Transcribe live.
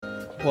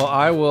Well,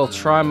 I will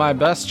try my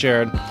best,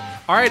 Jared.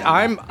 All right,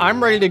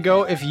 I'm ready to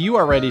go if you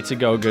are ready to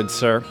go, good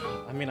sir.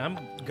 I mean, I'm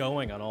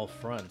going on all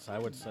fronts. I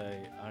would say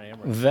I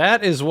am ready.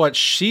 That is what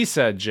she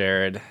said,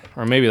 Jared.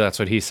 Or maybe that's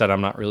what he said.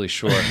 I'm not really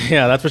sure.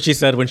 Yeah, that's what she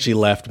said when she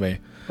left me.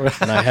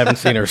 And I haven't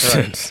seen her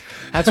since.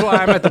 That's why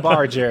I'm at the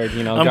bar, Jared.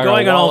 You know, I'm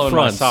going on all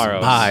fronts.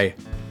 Bye.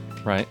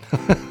 Right.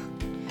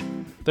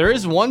 There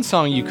is one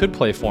song you could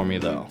play for me,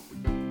 though.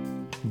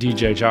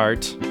 DJ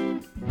Jart.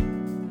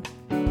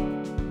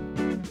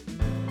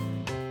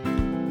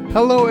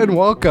 Hello and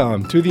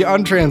welcome to the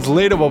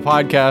Untranslatable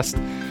Podcast.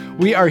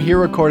 We are here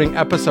recording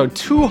episode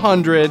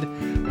 200,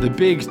 the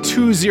big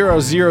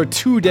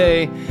 2002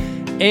 day,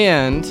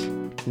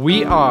 and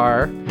we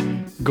are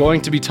going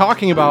to be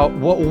talking about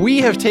what we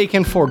have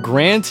taken for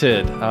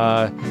granted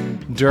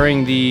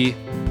during the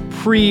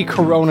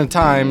pre-corona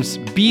times.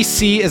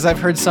 BC, as I've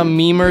heard some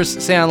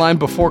memers say online,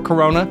 before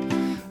corona.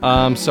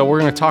 So we're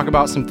going to talk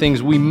about some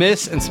things we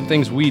miss and some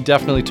things we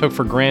definitely took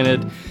for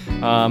granted.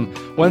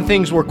 When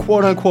things were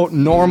quote-unquote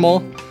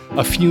normal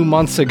a few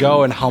months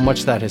ago and how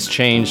much that has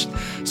changed.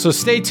 So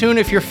stay tuned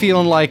if you're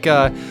feeling like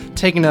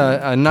taking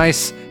a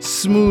nice,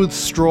 smooth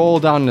stroll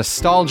down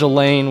nostalgia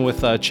lane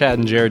with Chad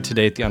and Jared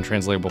today at the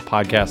Untranslatable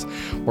Podcast.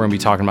 We're going to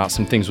be talking about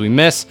some things we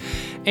miss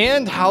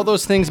and how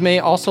those things may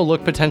also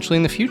look potentially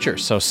in the future.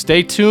 So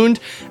stay tuned.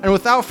 And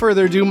without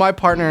further ado, my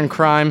partner in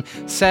crime,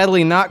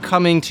 sadly not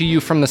coming to you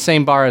from the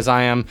same bar as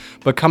I am,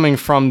 but coming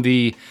from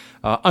the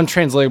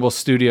Untranslatable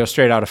studio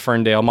straight out of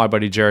Ferndale, my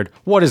buddy Jared.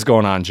 What is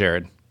going on,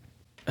 Jared?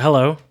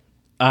 Hello.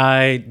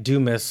 I do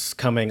miss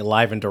coming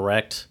live and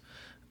direct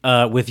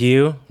with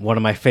you. One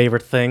of my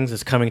favorite things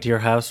is coming to your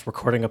house,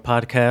 recording a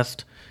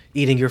podcast,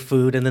 eating your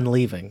food, and then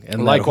leaving.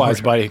 And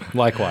likewise, buddy.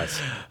 Likewise.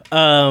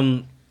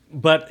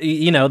 But,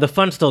 you know, the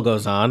fun still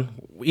goes on.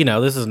 You know,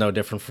 this is no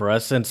different for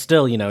us. And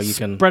still, you know, you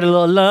can spread a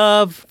little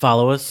love.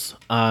 Follow us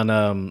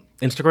on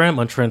Instagram,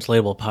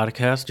 Untranslatable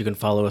Podcast. You can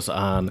follow us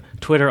on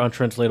Twitter,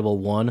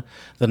 Untranslatable1,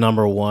 the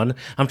number 1.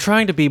 I'm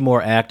trying to be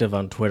more active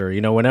on Twitter.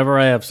 You know, whenever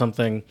I have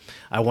something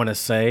I want to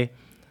say,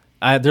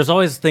 there's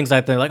always things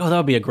I think like, oh, that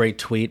would be a great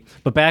tweet.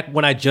 But back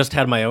when I just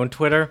had my own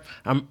Twitter,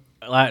 I'm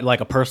like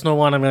a personal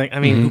one. I'm like, I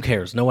mean, who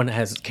cares? No one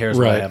cares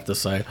what I have to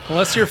say.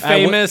 Unless you're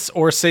famous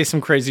or say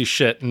some crazy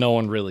shit, no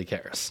one really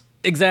cares.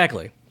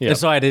 Exactly. Yep. And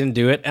so I didn't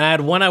do it. And I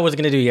had one I was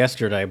going to do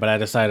yesterday, but I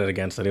decided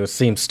against it. It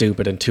seemed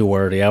stupid and too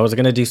wordy. I was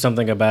going to do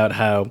something about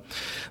how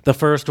the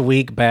first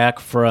week back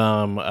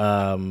from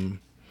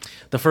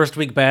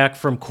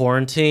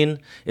quarantine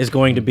is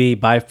going to be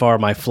by far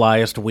my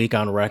flyest week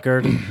on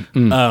record.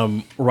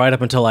 Right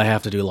up until I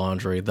have to do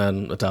laundry,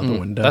 then it's out the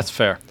window. That's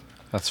fair.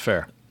 That's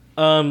fair.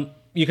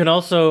 You can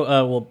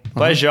also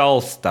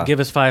give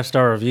us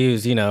 5-star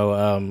reviews. You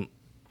know,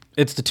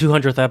 it's the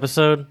 200th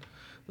episode.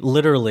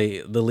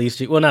 Literally, the least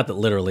you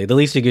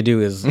could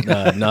do is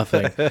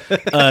nothing.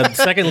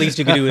 Second least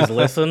you could do is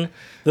listen.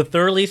 The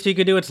third least you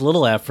could do, it's a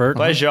little effort.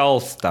 But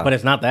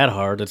it's not that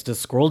hard. It's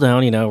just scroll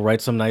down, you know,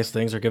 write some nice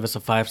things or give us a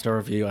 5-star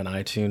review on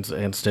iTunes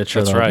and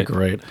Stitcher. That's That'd be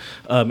great.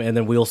 And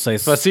then we'll say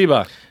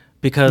Spasiba.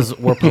 Because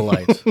we're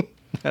polite.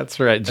 That's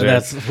right, Jared.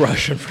 That's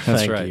Russian for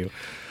thank you.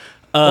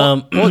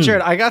 Well,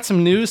 Jared, I got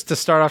some news to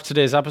start off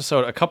today's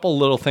episode. A couple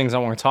little things I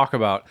want to talk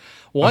about.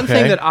 One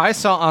thing that I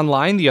saw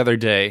online the other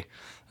day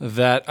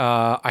that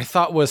I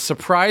thought was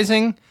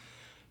surprising,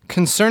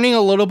 concerning a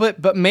little bit,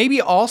 but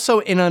maybe also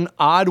in an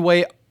odd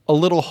way, a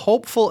little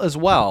hopeful as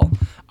well.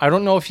 I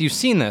don't know if you've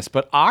seen this,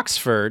 but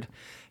Oxford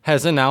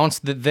has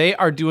announced that they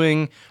are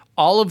doing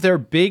all of their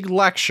big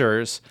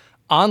lectures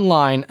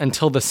online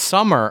until the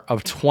summer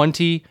of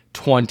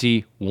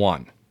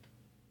 2021.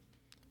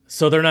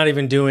 So they're not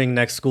even doing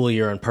next school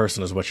year in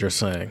person is what you're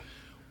saying?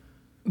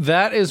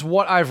 That is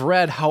what I've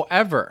read.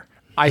 However,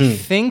 I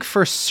think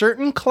for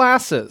certain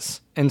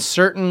classes and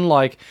certain,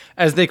 like,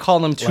 as they call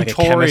them, like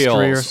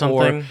tutorials or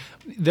something,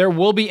 there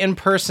will be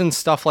in-person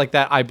stuff like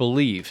that, I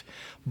believe.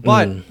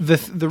 But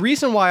the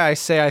reason why I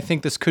say I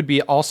think this could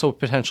be also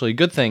potentially a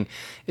good thing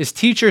is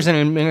teachers and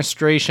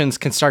administrations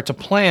can start to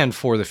plan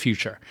for the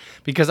future.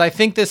 Because I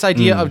think this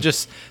idea of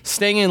just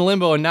staying in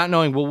limbo and not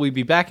knowing will we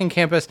be back in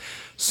campus,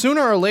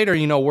 sooner or later,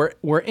 you know,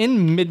 we're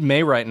in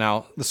mid-May right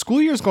now. The school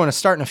year is going to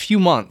start in a few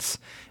months.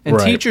 And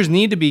teachers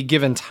need to be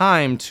given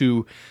time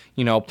to,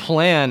 you know,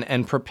 plan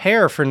and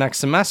prepare for next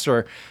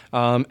semester.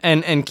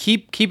 And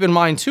keep in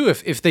mind, too,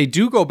 if they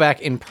do go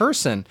back in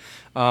person,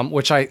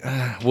 which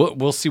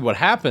we'll see what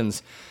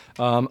happens,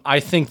 I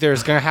think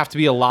there's going to have to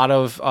be a lot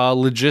of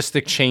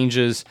logistic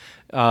changes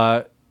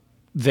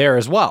there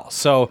as well.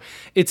 So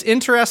it's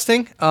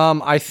interesting.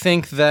 I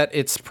think that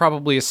it's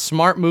probably a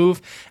smart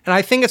move. And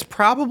I think it's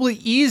probably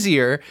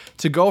easier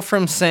to go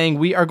from saying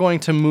we are going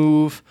to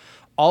move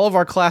all of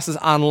our classes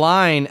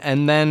online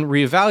and then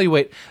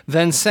reevaluate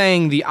than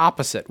saying the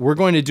opposite. We're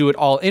going to do it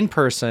all in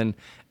person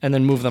and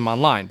then move them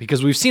online,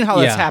 because we've seen how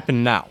that's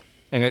happened now,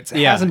 and it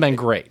hasn't been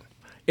great.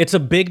 It's a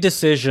big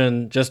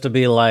decision just to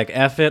be like,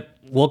 F it,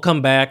 we'll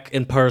come back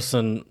in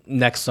person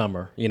next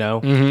summer, you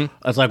know? Mm-hmm.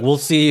 It's like, we'll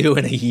see you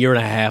in a year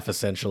and a half,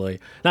 essentially.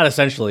 Not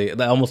essentially,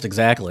 almost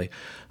exactly.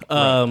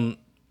 Right.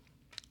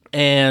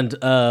 and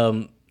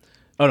oh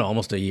no,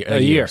 almost a year. A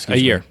year.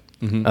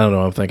 Mm-hmm. I don't know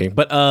what I'm thinking,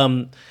 but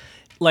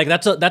like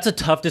that's a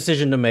tough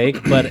decision to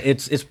make, but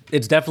it's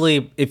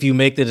definitely, if you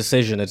make the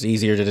decision, it's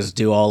easier to just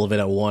do all of it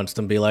at once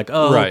than be like,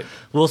 oh, right.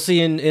 We'll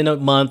see in a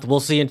month, we'll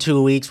see in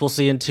 2 weeks, we'll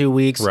see in 2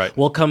 weeks, right.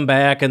 We'll come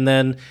back, and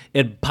then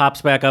it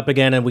pops back up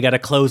again, and we got to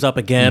close up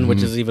again,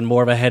 which is even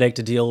more of a headache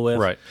to deal with.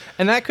 Right,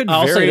 and that could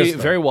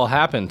very well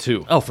happen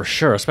too. Oh, for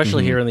sure,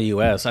 especially here in the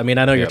U.S. I mean,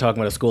 I know you're talking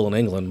about a school in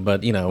England,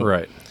 but you know,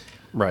 right.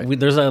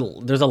 There's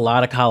a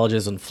lot of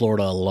colleges in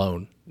Florida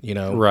alone. You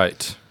know,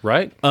 right.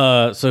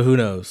 So who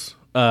knows?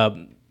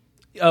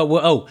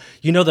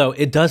 You know, though,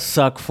 it does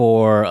suck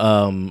for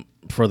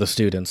the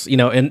students. You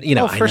know, and you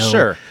know, for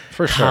sure.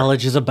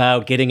 College is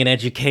about getting an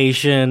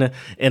education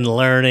and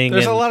learning.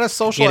 There's a lot of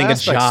social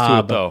aspects to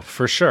it, though,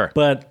 for sure.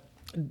 But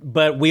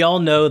we all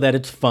know that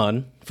it's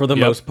fun for the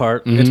most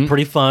part. Mm-hmm. It's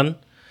pretty fun.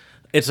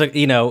 It's like,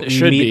 you know,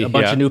 you meet a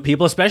bunch of new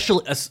people,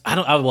 especially, I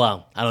don't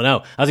know. I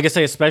was going to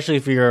say, especially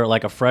if you're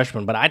like a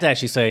freshman, but I'd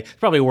actually say it's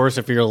probably worse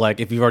if you're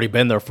like, if you've already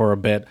been there for a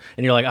bit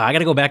and you're like, I got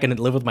to go back and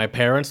live with my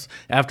parents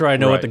after I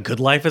know what the good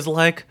life is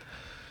like.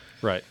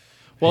 Right.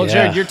 Well,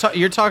 Jared,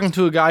 you're talking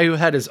to a guy who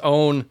had his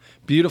own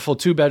beautiful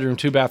 2-bedroom,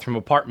 2-bathroom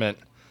apartment.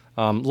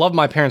 Love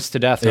my parents to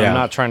death, and I'm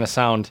not trying to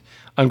sound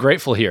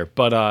ungrateful here,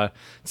 but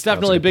it's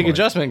definitely a big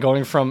adjustment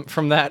going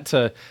from that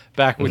to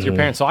back with your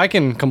parents. So I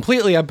can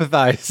completely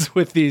empathize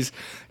with these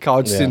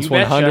college students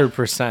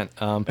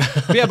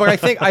 100%.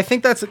 But I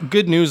think that's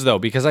good news, though,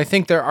 because I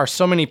think there are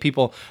so many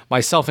people,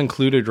 myself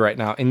included right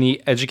now, in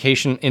the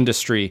education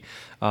industry,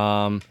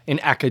 in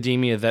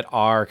academia, that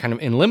are kind of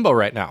in limbo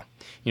right now.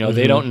 You know,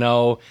 they don't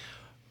know.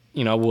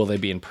 You know, will they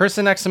be in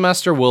person next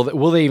semester?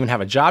 Will they even have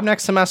a job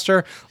next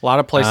semester? A lot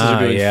of places are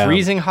doing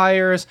freezing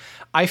hires.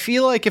 I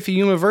feel like if a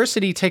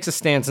university takes a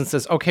stance and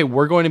says, okay,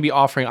 we're going to be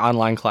offering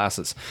online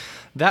classes,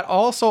 that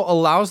also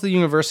allows the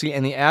university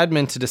and the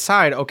admin to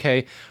decide,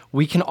 okay,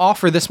 we can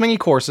offer this many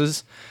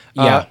courses.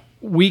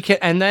 We can,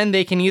 and then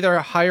they can either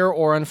hire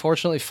or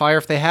unfortunately fire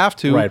if they have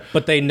to. Right,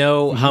 but they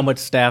know how much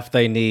staff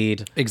they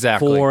need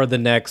for the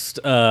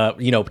next,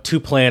 to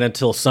plan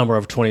until summer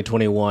of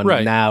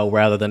 2021 now,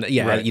 rather than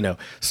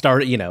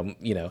start.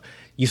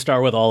 You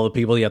start with all the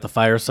people. You have to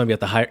fire some. You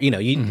have to hire. You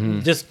know,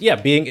 just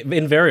being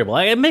invariable.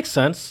 It makes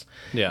sense.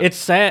 Yeah, it's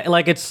sad.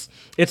 Like it's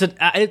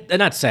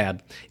not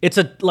sad.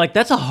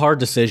 That's a hard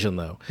decision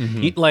though.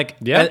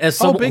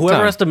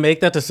 Whoever has to make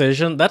that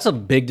decision, that's a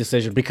big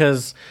decision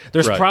because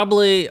there's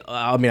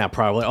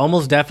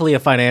almost definitely a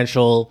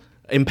financial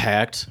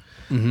impact.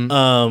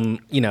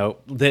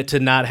 That to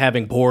not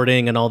having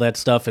boarding and all that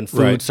stuff and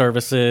food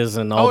services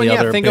and all the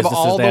other think businesses of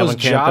all they have those on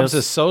jobs campus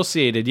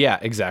associated. Yeah,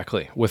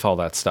 exactly, with all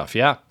that stuff.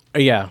 Yeah.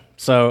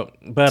 So,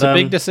 but it's a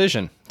big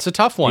decision. It's a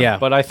tough one. Yeah,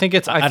 but I think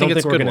it's a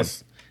good one.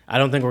 I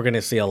don't think we're going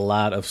to see a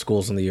lot of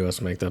schools in the U.S.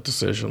 make that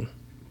decision.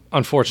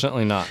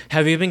 Unfortunately not.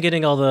 Have you been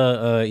getting all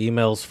the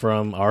emails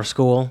from our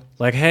school?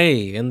 Like,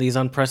 hey, in these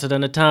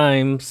unprecedented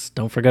times,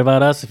 don't forget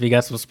about us if you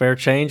got some spare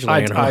change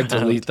laying around. I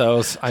delete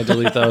those.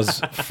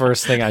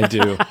 First thing I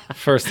do.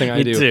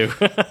 Me too.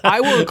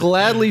 I will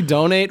gladly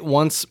donate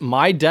once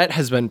my debt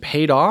has been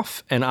paid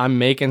off and I'm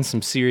making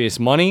some serious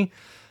money.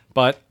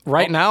 But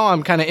right now,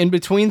 I'm kind of in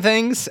between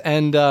things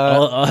and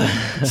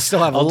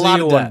still have a lot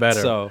of debt.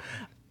 Better. So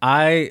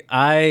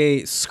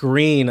I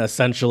screen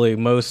essentially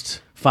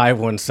most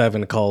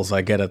 517 calls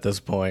I get at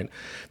this point.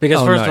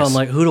 Because first of all, I'm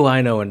like, who do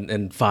I know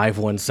in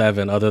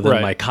 517 other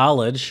than my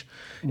college?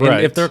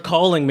 And if they're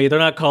calling me, they're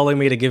not calling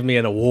me to give me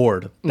an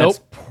award. That's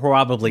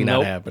probably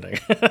not happening.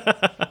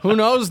 Who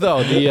knows,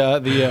 though?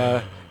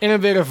 The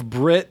Innovative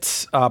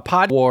Brit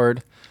Pod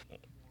Award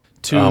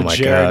to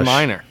Jared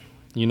Miner.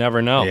 You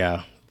never know.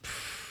 Yeah.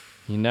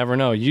 You never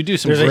know. You do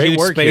some There's great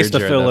work here, There's a huge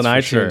space to fill in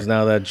iTunes sure.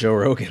 now that Joe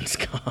Rogan's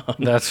gone.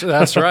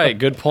 That's right.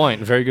 Good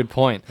point. Very good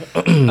point.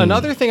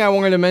 Another thing I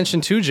wanted to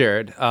mention too,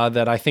 Jared,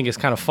 that I think is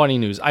kind of funny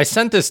news. I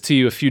sent this to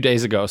you a few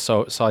days ago,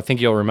 so I think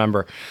you'll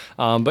remember.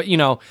 But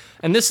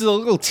and this is a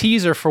little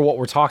teaser for what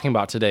we're talking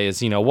about today.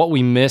 Is what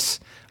we miss,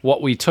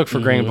 what we took for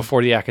granted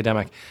before the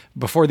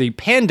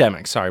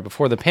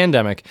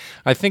pandemic.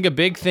 I think a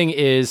big thing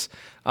is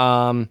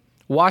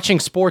watching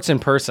sports in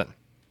person.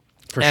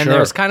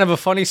 There's kind of a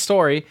funny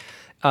story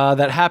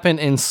that happened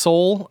in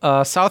Seoul,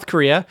 South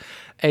Korea.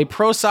 A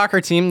pro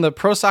soccer team, the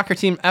pro soccer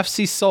team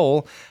FC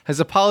Seoul, has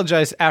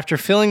apologized after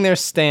filling their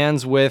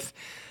stands with,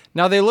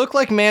 now they look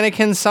like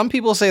mannequins. Some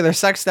people say they're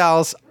sex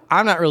dolls.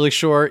 I'm not really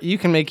sure. You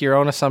can make your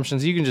own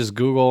assumptions. You can just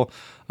Google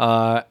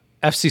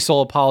FC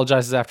Seoul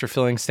apologizes after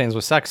filling stands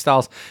with sex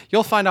dolls.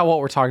 You'll find out what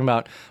we're talking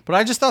about. But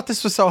I just thought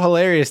this was so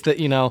hilarious that,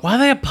 Why are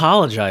they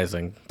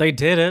apologizing? They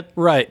did it.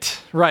 Right.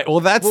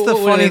 Well, that's the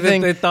funny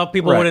thing. They thought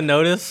people wouldn't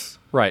notice?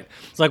 Right.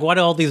 It's like, why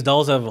do all these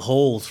dolls have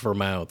holes for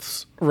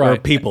mouths? Right. Or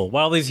people?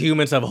 Why all these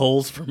humans have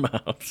holes for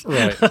mouths?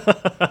 Right.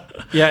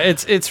 Yeah,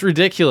 it's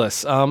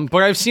ridiculous. But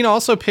I've seen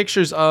also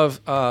pictures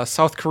of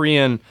South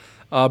Korean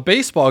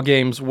baseball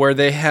games where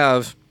they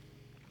have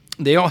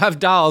They don't have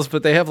dolls,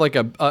 but they have like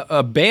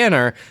a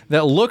banner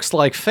that looks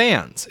like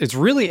fans. It's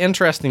really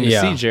interesting to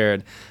see,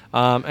 Jared.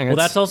 Well,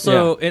 that's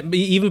also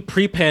even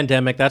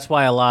pre-pandemic. That's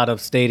why a lot of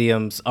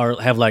stadiums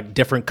have like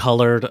different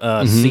colored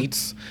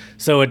seats,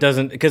 so it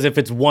doesn't, because if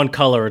it's one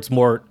color,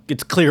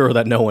 it's clearer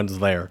that no one's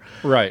there.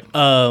 Right.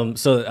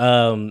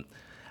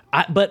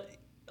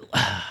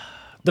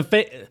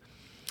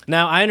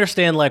 Now I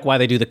understand like why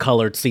they do the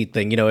colored seat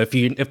thing. You know, if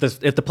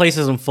the place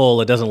isn't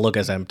full, it doesn't look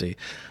as empty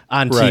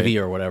on TV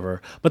or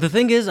whatever. But the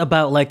thing is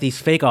about like these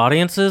fake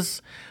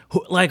audiences.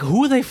 Who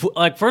are they?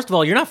 First of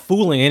all, you're not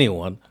fooling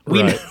anyone.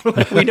 We know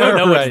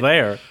no one's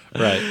there.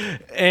 Right.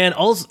 And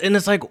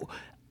it's like,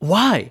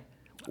 why?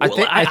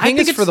 I think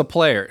it's for the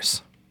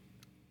players.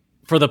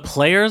 For the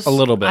players, a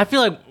little bit. I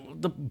feel like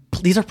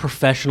these are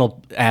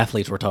professional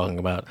athletes we're talking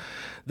about.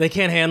 They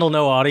can't handle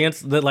no audience.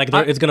 That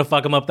it's going to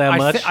fuck them up that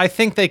much. I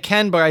think they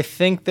can, but I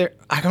think they're.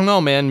 I don't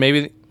know, man.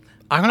 Maybe.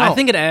 I don't know. I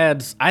think it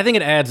adds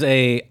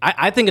a.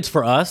 I think it's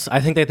for us. I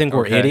think they think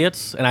we're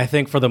idiots, and I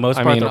think for the most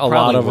part they're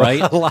probably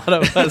right. A lot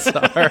of us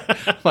are,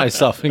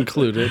 myself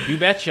included. You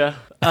betcha.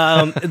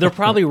 They're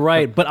probably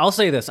right, but I'll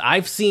say this: I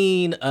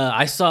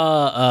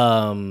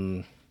saw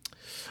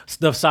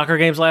the soccer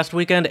games last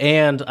weekend,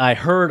 and I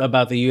heard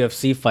about the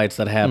UFC fights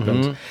that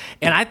happened,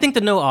 and I think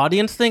the no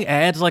audience thing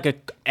adds a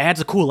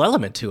cool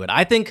element to it.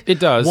 I think it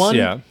does.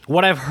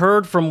 What I've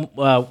heard from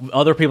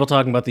other people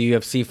talking about the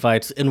UFC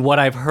fights, and what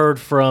I've heard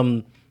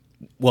from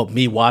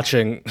me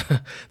watching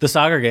the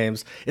soccer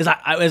games is,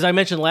 as I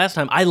mentioned last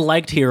time, I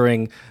liked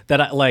hearing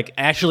that.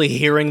 Actually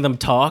hearing them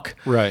talk.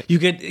 Right.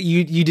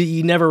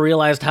 You never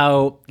realized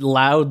how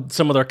loud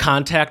some of their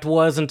contact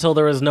was until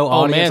there was no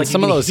audience. Man,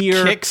 some of those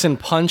kicks and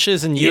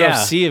punches in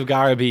UFC have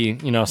got to be,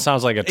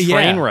 sounds like a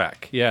train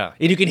wreck. Yeah.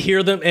 And you can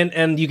hear them,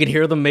 and you can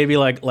hear them maybe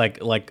like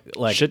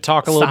shit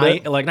talk a little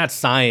bit, like not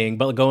sighing,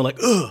 but going like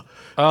ugh.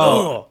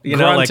 Grunting,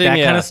 like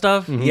that kind of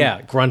stuff.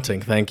 Yeah,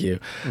 grunting. Thank you.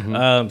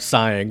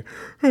 Sighing.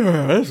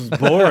 This is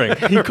boring.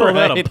 You call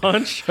that a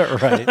punch?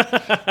 Right.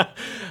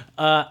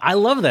 I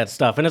love that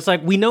stuff, and it's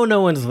like we know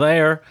no one's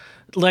there.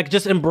 Like,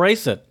 just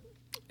embrace it.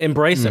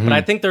 But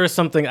I think there is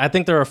something. I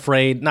think they're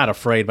not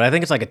afraid, but I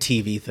think it's like a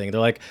TV thing.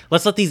 They're like,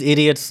 let's let these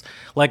idiots.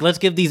 Let's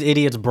give these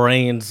idiots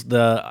brains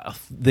the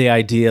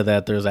idea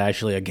that there's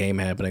actually a game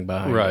happening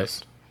behind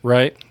us.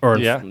 Right. Or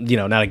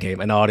not a game,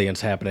 an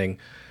audience happening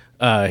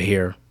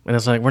here. And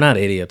it's like, we're not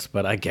idiots,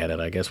 but I get it.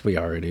 I guess we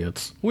are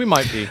idiots. We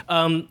might be.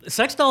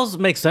 Sex dolls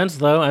make sense,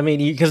 though. I mean,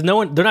 because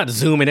they're not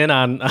zooming in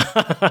on.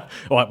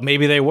 Well,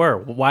 maybe they were.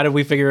 Why did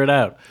we figure it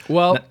out?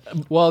 Well,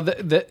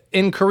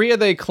 in Korea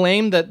they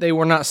claimed that they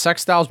were not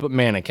sex dolls but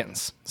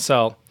mannequins.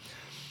 So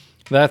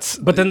that's.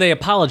 But then they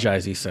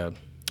apologized. He said.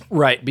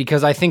 Right,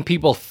 because I think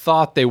people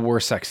thought they were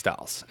sex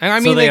dolls, and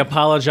I mean, so they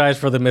apologized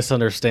for the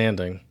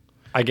misunderstanding.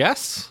 I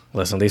guess.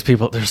 Listen, these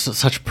people, they're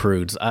such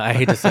prudes. I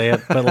hate to say it,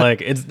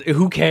 but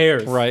who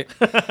cares? Right.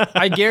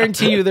 I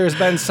guarantee you there's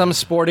been some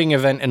sporting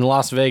event in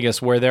Las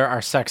Vegas where there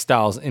are sex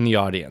dolls in the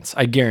audience.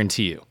 I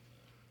guarantee you.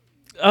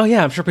 Oh,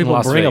 yeah, I'm sure people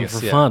bring them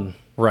for fun.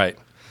 Right.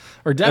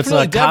 Or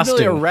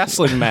definitely a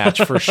wrestling match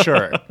for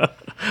sure.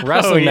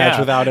 Wrestling match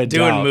without a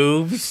doubt. Doing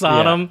moves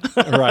on them.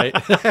 Right.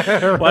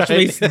 Watch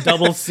me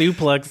double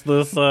suplex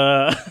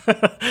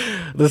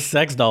this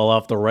sex doll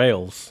off the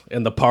rails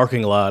in the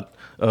parking lot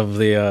of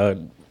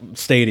the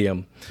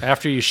stadium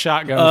after you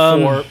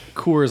shotgun 4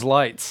 Coors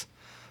Lights.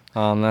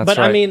 That's but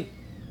right. I mean,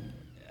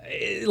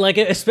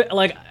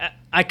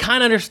 I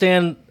kind of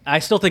understand. I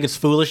still think it's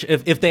foolish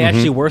if they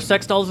actually were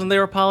sex dolls and they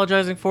were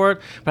apologizing for it.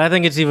 But I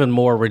think it's even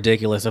more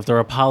ridiculous if they're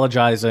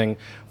apologizing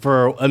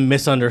for a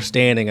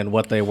misunderstanding and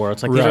what they were.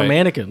 It's like, these are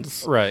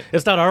mannequins. Right.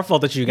 It's not our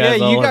fault that you guys.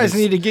 Yeah, you guys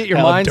need to get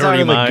your minds out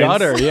of the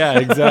gutter. Yeah,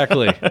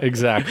 exactly.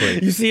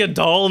 Exactly. You see a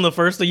doll, and the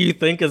first thing you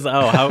think is,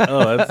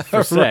 that's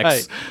for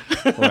sex.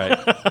 Right.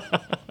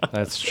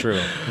 That's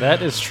true.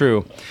 That is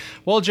true.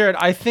 Well, Jared,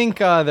 I think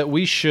that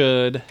we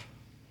should.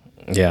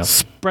 Yeah.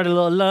 Spread a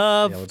little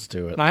love. Yeah, let's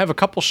do it. I have a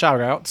couple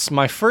shout outs.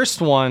 My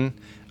first one,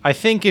 I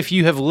think if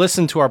you have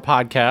listened to our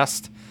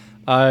podcast,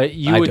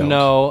 you would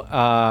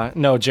know.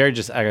 No, Jared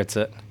just edits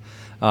it.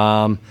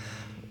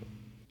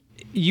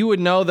 You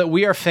would know that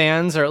we are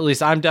fans, or at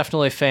least I'm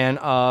definitely a fan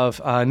of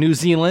New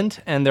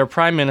Zealand and their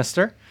Prime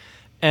Minister.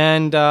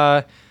 And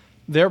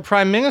their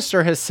Prime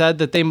Minister has said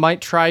that they might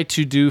try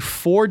to do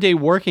 4-day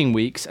working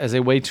weeks as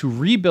a way to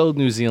rebuild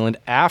New Zealand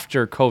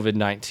after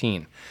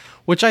COVID-19.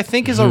 Which I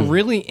think is a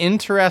really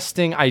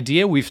interesting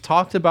idea. We've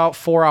talked about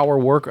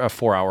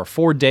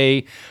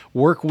 4-day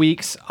work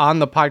weeks on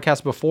the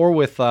podcast before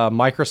with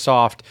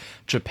Microsoft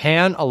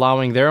Japan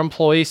allowing their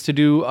employees to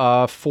do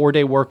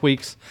 4-day work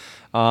weeks.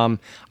 I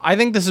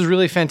think this is a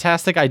really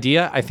fantastic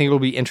idea. I think it'll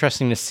be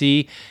interesting to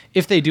see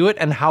if they do it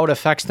and how it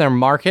affects their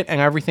market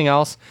and everything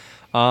else.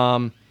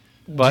 But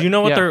do you know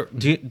what they're?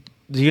 Do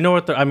you know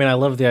what they're? I mean, I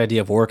love the idea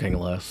of working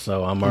less,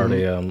 so I'm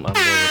already on board with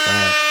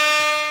that.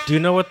 Do you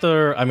know what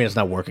their? I mean, it's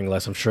not working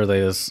less. I'm sure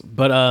they is,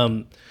 but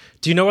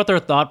do you know what their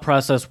thought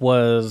process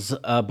was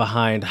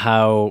behind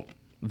how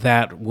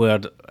that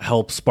would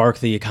help spark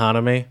the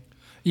economy?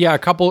 Yeah, a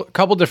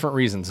couple different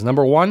reasons.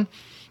 Number one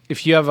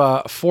if you have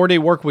a 4-day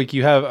work week,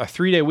 you have a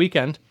 3-day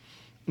weekend,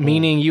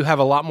 meaning you have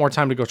a lot more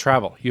time to go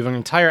travel. You have an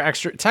entire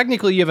extra.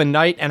 Technically, you have a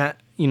night and a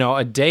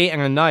day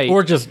and a night,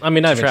 or just not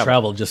even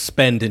travel, just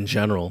spend in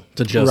general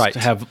to just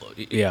have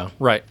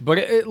right. But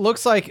it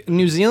looks like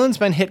New Zealand's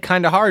been hit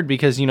kind of hard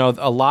because a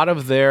lot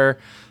of their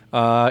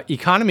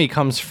economy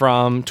comes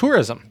from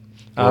tourism.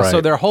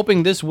 So they're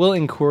hoping this will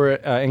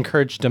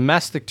encourage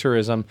domestic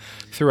tourism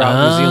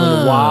throughout New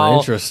Zealand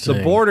while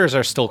the borders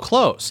are still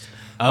closed.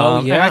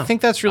 And I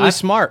think that's really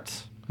smart.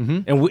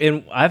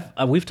 Mm-hmm.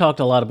 And we've talked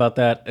a lot about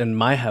that in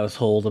my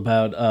household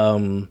about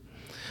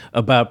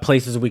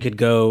places we could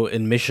go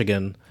in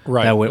Michigan.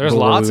 Right, there's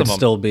lots of them.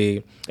 Still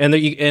be, and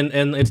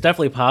it's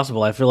definitely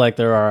possible. I feel like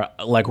there are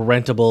like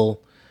rentable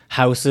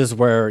houses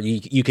where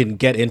you can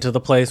get into the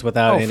place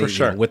without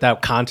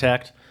without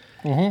contact.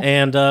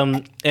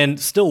 Mm-hmm. And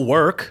still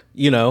work,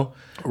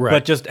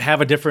 but just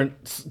have a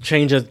different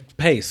change of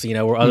pace,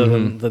 or other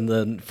than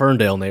the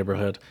Ferndale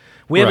neighborhood.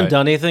 We haven't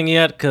done anything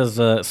yet because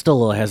still a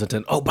little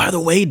hesitant. Oh, by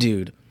the way,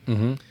 dude.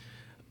 Mm-hmm.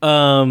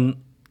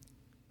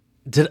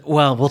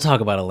 We'll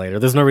talk about it later.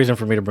 There's no reason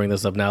for me to bring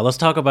this up now. Let's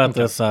talk about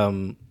this.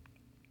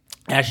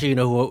 Actually,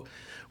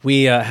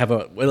 we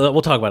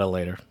we'll talk about it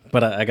later.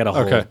 But I got a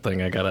whole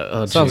thing. I got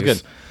a. Sounds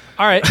good.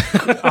 All right.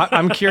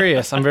 I'm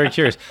curious. I'm very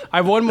curious. I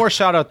have one more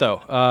shout out,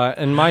 though.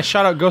 And my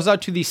shout out goes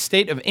out to the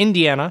state of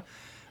Indiana.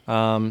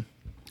 I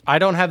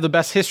don't have the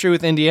best history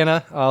with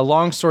Indiana.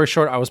 Long story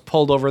short, I was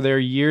pulled over there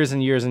years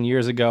and years and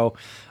years ago.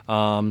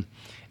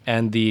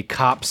 And the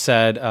cop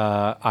said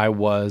I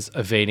was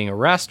evading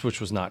arrest,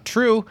 which was not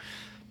true.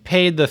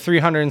 Paid the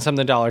 $300 and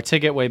something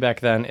ticket way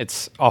back then.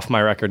 It's off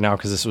my record now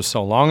because this was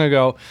so long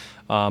ago.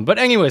 But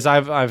anyways,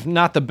 I've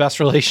not the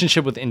best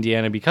relationship with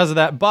Indiana because of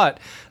that, but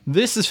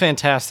this is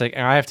fantastic,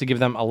 and I have to give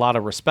them a lot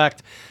of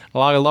respect, a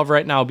lot of love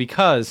right now,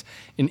 because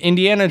in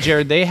Indiana,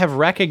 Jared, they have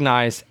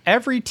recognized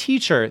every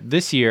teacher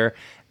this year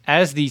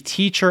as the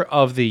Teacher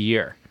of the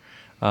Year.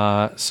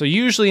 So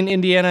usually in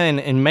Indiana and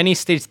in many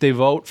states, they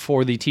vote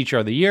for the Teacher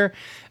of the Year,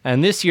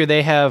 and this year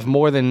they have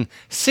more than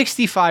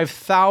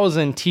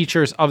 65,000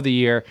 Teachers of the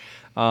Year,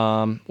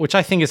 which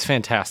I think is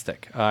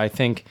fantastic. I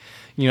think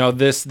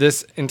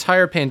this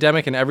entire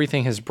pandemic and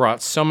everything has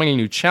brought so many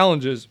new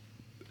challenges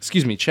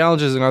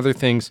and other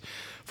things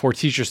for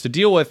teachers to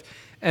deal with,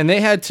 and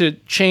they had to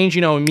change,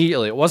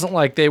 immediately. It wasn't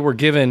like they were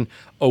given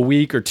a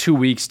week or 2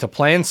 weeks to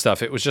plan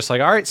stuff. It was just like,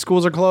 all right,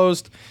 schools are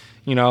closed.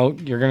 You're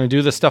going to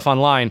do this stuff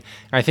online.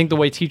 And I think the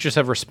way teachers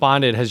have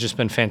responded has just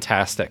been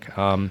fantastic.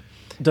 I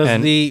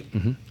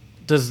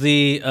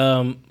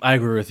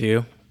agree with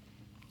you.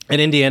 And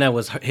Indiana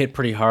was hit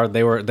pretty hard.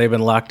 They've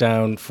been locked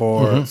down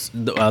for I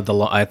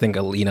think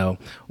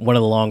one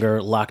of the longer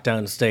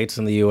lockdown states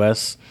in the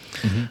U.S.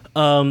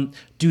 Mm-hmm.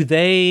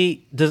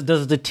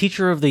 Does the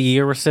Teacher of the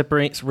Year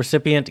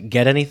recipient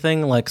get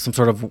anything like some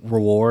sort of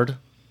reward?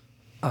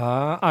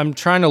 I'm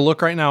trying to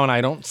look right now and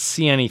I don't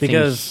see anything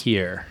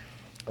here.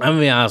 I'm gonna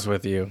be honest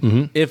with you.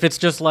 Mm-hmm. If it's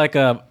just if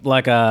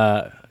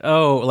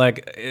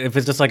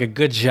it's just like a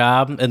good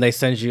job and they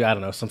send you, I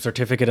don't know, some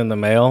certificate in the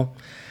mail.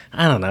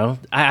 I don't know.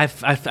 I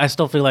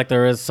still feel like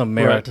there is some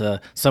merit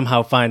to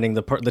somehow finding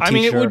the teacher. I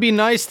mean, it would be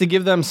nice to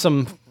give them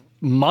some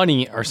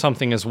money or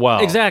something as well.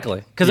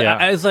 Exactly. Because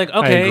it's like,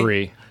 okay. I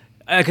agree.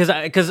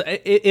 Because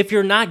if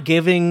you're not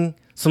giving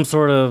some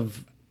sort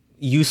of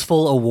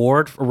useful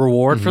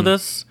reward for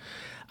this,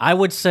 I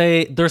would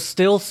say there's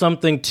still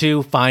something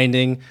to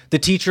finding the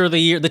Teacher of the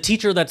Year, the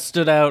teacher that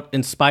stood out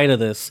in spite of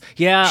this.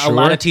 Yeah, sure. A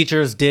lot of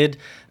teachers did.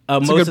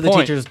 Most of the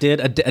teachers did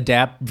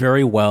adapt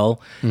very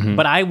well,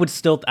 but I would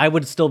still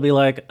be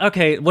like,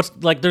 okay,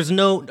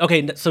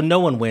 so no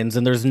one wins,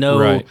 and there's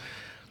no,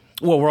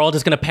 well, we're all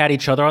just gonna pat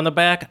each other on the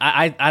back.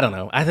 I don't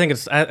know. I think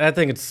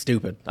it's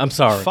stupid. I'm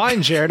sorry.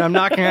 Fine, Jared. I'm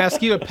not gonna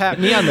ask you to pat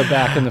me on the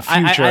back in the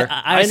future.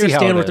 I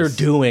understand what they're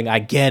doing. I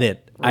get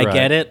it. I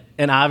get it,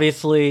 and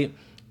obviously.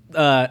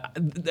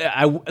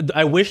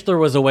 I wish there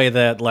was a way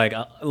that like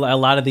a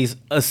lot of these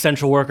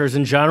essential workers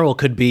in general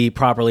could be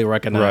properly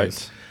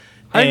recognized.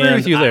 Right. I agree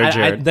with you there,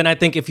 Jared. Then I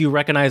think if you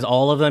recognize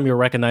all of them, you're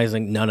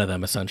recognizing none of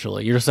them,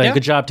 essentially. You're just saying,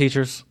 good job,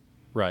 teachers.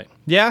 Right.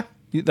 Yeah,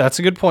 that's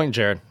a good point,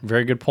 Jared.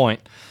 Very good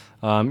point.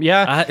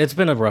 It's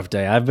been a rough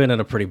day. I've been in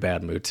a pretty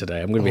bad mood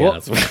today. I'm going to be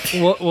honest with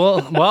you.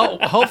 Well,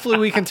 hopefully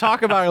we can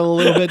talk about it a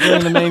little bit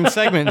during the main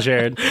segment,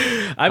 Jared.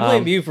 I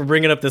blame you for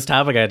bringing up this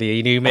topic idea.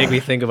 You make me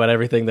think about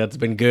everything that's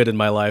been good in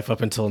my life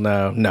up until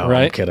now. No,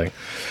 right? I'm kidding.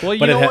 Well,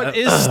 you know what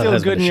is still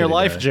good in your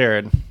life,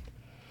 Jared?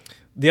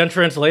 The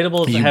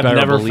untranslatables have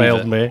never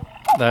failed me.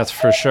 That's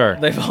for sure.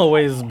 They've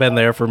always been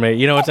there for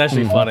me. It's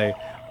actually funny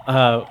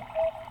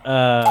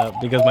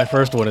because my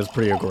first one is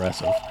pretty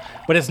aggressive.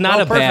 But it's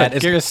not bad.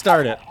 You're going to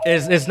start it.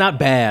 It's not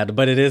bad,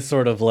 but it is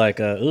sort of like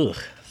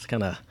it's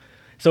kind of...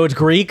 So it's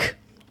Greek,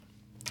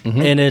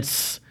 and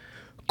it's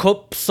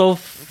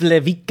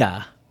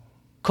kopsophlevika.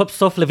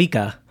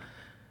 Kopsophlevika.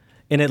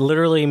 And it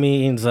literally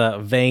means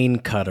vein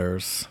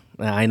cutters.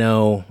 I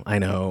know.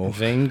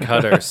 Vein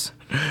cutters.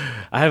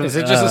 Is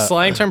it just a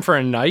slang term for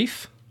a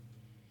knife?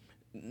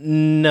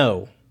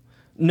 No.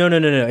 No.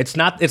 It's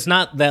not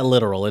that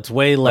literal. It's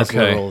way less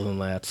literal than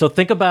that. So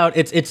think about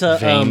it's a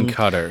vein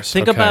cutters.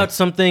 Think about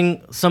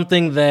something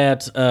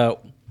that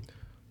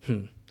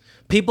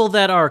people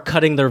that are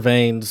cutting their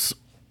veins.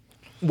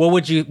 How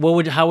would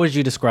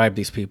you describe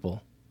these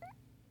people?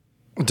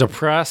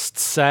 Depressed,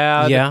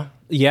 sad.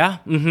 Yeah.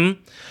 Mm-hmm.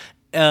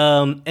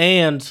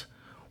 And is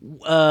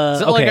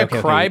it like a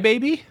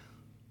crybaby?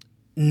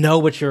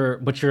 No, but you're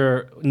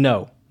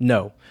no.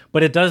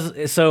 But it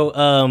does.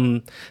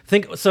 So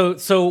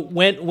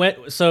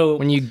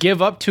when you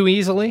give up too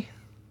easily,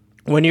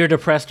 when you're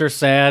depressed or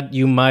sad,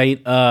 you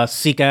might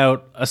seek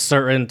out a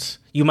certain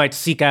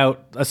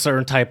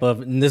type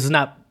of. And this is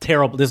not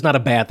terrible. This is not a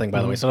bad thing,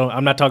 by the way. So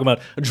I'm not talking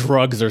about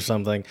drugs or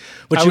something.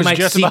 But I you was might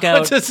just seek about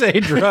out to say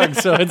drugs,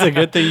 so it's a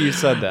good thing you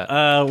said that.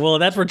 Well,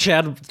 that's where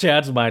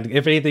Chad's mind.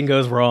 If anything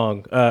goes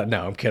wrong,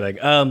 no, I'm kidding.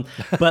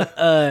 But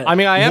I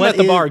mean, I am at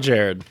the bar,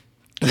 Jared.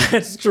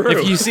 That's true.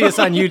 If you see us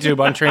on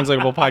YouTube,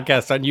 Untranslatable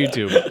Podcast on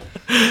YouTube,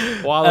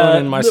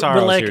 wallowing in my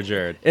sorrows here,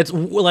 Jared. It's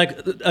like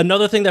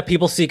another thing that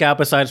people seek out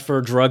besides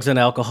for drugs and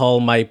alcohol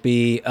might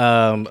be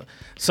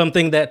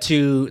something that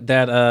to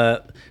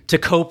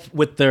cope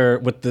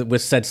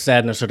with said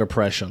sadness or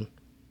depression.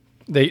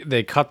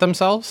 They cut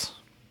themselves.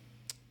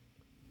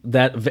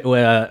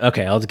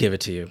 Okay, I'll give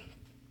it to you.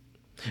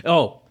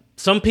 Oh,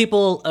 some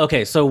people.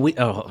 Okay, so we.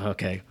 Oh,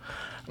 okay.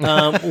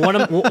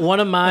 One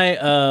of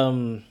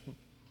my.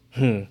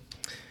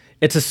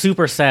 It's a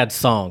super sad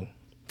song.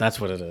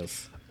 That's what it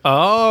is.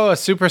 Oh,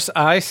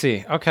 I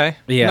see. Okay.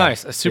 Yeah.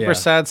 Nice. A super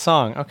sad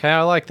song. Okay,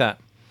 I like that.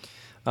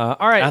 All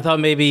right.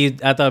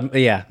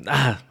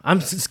 Yeah. I'm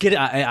just kidding.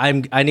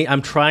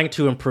 I'm trying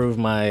to improve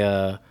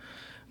my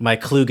my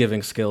clue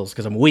giving skills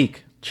because I'm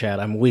weak, Chad.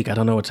 I'm weak. I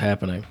don't know what's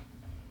happening.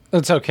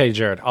 It's okay,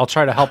 Jared. I'll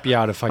try to help you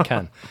out if I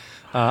can.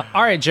 All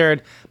right,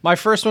 Jared. My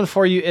first one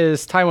for you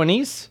is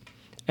Taiwanese.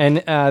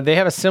 And they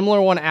have a similar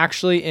one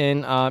actually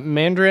in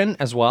Mandarin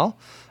as well.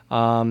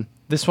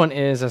 This one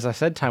is, as I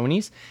said,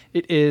 Taiwanese.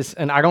 It is,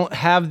 and I don't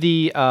have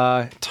the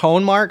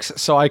tone marks,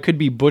 so I could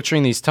be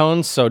butchering these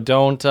tones. So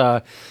don't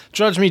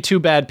judge me too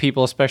bad,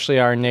 people, especially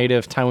our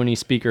native Taiwanese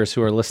speakers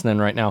who are listening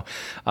right now.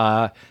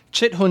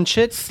 Chit hun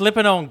chit,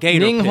 slipping on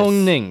gator ning piss.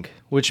 hung ning,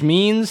 which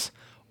means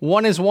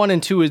 1 is 1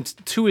 and 2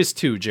 is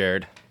 2,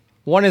 Jared.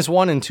 1 is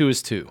 1 and 2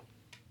 is 2.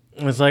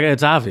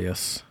 It's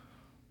obvious.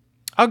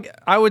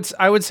 I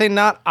would say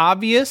not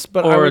obvious,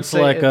 but or I would it's say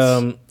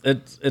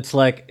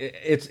like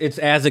it's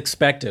as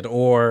expected,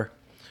 or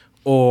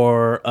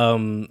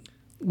everything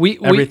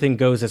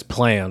goes as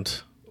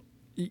planned.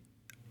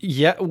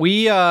 Yeah,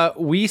 we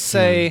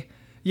say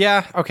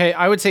okay.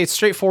 I would say it's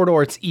straightforward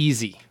or it's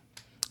easy.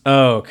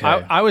 Oh, okay.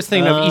 I was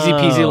thinking of easy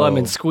peasy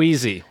lemon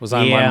squeezy was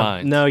on my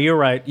mind. No, you're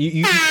right.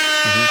 You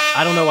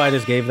I don't know why I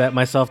just gave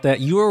myself that.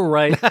 You were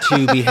right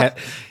to be.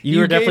 You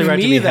were definitely right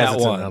to be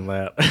hesitant on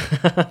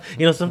that.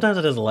 Sometimes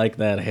I just like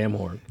that ham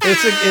horn.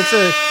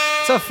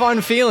 It's a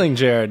fun feeling,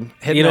 Jared.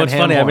 It's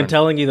funny. I've been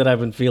telling you that I've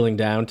been feeling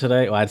down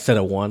today. Well, I'd said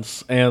it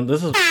once, and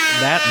this is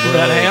that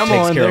ham takes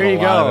horn. care There of you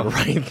a lot go, of it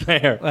right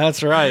there.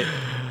 That's right.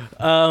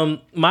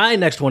 My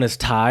next one is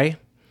Thai,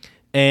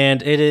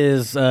 and it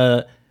is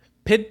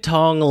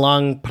Pidtong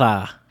Lang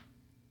Pra.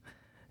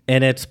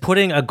 And it's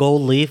putting a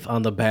gold leaf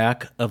on the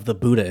back of the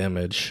Buddha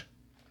image.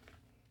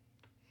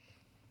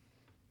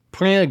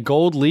 Putting a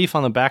gold leaf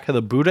on the back of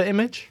the Buddha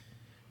image?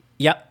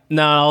 Yep.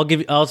 No,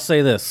 I'll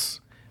say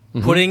this.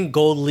 Mm-hmm. Putting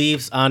gold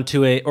leaves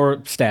onto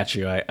or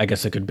statue, I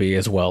guess it could be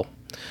as well.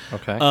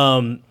 Okay.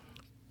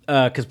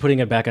 Because putting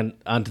it back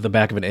onto the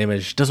back of an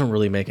image doesn't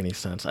really make any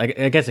sense.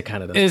 I guess it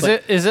kind of does.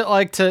 Is it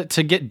like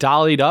to get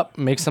dollied up,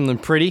 make something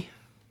pretty,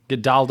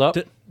 get dolled up?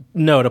 To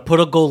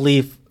put a gold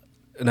leaf.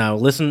 Now,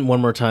 listen one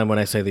more time when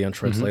I say the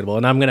untranslatable,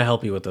 and I'm going to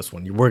help you with this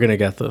one. We're going to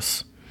get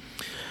this.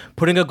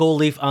 Putting a gold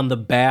leaf on the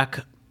back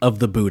of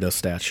the Buddha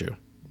statue.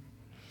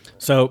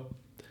 So,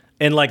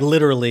 and like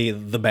literally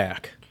the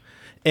back.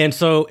 And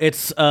so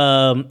it's,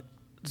 the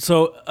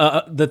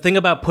thing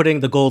about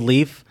putting the gold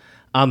leaf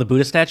on the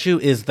Buddha statue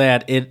is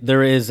that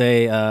there is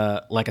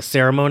a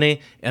ceremony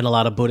in a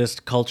lot of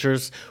Buddhist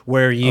cultures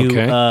where you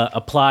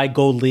apply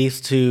gold leaves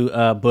to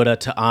Buddha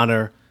to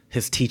honor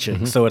his teaching.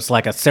 Mm-hmm. So it's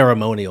like a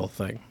ceremonial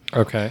thing.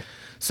 Okay.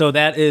 So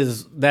that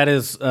is.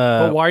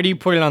 But why do you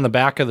put it on the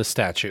back of the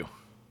statue?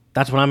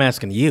 That's what I'm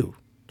asking you,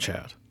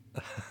 Chad.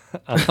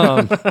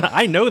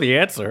 I know the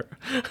answer.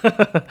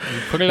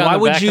 Put it on why the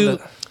would back you?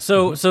 Of the...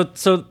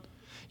 So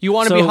you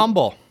want to be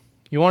humble.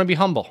 You want to be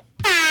humble.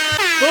 Boom!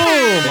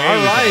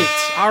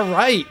 All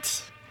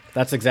right.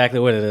 That's exactly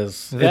what it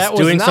is. That it's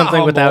doing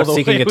something without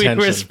seeking attention.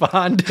 We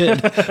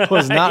responded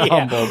was not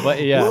humble,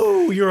 but yeah.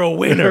 Woo, you're a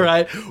winner.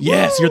 Right?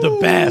 Yes, you're the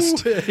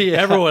best.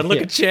 Yeah, everyone, look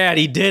at Chad.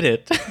 He did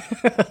it.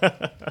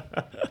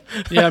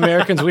 Yeah,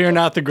 Americans, we are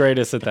not the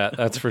greatest at that.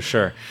 That's for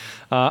sure.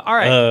 All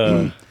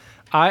right.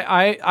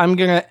 I'm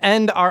going to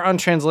end our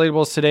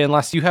untranslatables today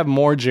unless you have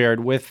more,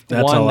 Jared, with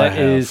one that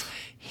is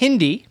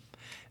Hindi.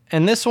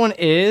 And this one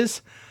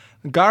is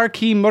Gar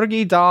ki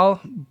murgi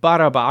dal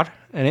barabar,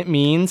 and it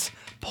means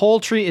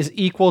poultry is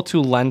equal to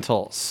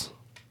lentils.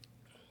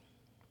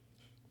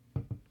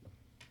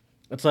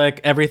 It's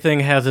like everything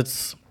has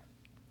its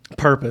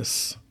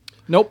purpose.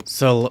 Nope.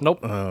 So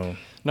Nope. Oh.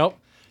 Nope.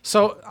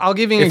 So I'll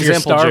give you an If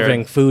example, you're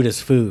starving, Jared. food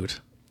is food.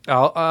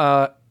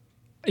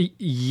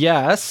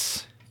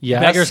 Yes.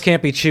 Beggars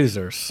can't be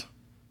choosers.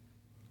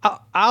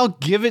 I'll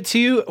give it to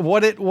you.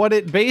 What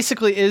it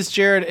basically is,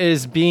 Jared,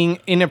 is being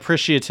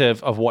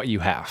inappreciative of what you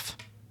have.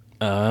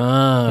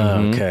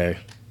 Okay.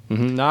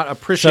 Not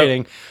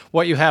appreciating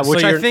what you have,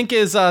 which I think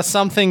is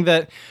something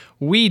that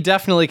we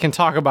definitely can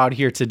talk about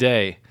here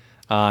today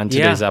on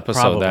today's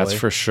episode. Probably. That's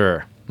for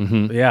sure.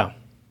 Yeah.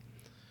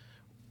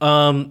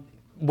 How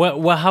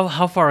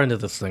far into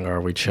this thing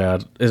are we,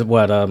 Chad? Is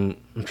what I'm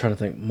trying to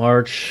think.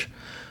 March,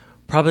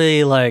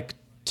 probably like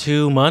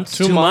 2 months.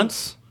 2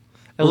 months.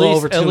 A little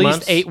over 2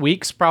 months. 8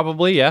 weeks,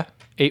 probably. Yeah,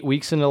 8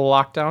 weeks into the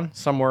lockdown,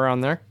 somewhere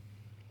around there.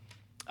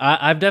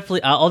 I'll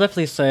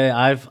definitely say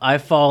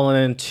I've fallen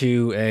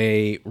into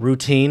a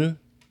routine,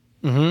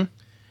 and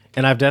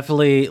I've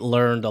definitely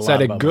learned a lot. Is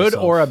that a about good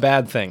myself. or a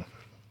bad thing?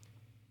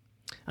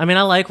 I mean,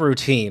 I like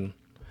routine.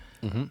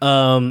 But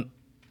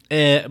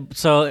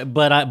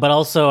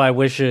also I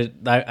wish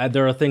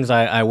there are things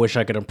I wish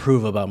I could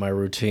improve about my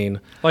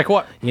routine. Like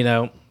what? You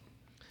know,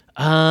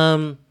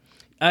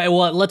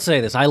 well, let's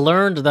say this. I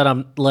learned that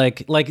I'm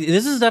like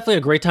this is definitely a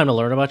great time to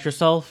learn about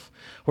yourself.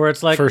 Where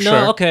it's like, For no,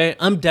 sure. okay,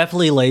 I'm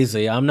definitely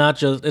lazy. I'm not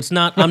too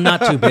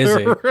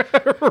busy.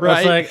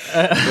 Right. It's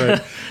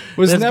like,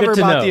 Was that's never good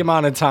to about know. the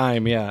amount of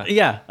time. Yeah.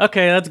 Yeah.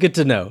 Okay. That's good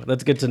to know.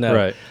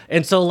 Right.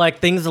 And so like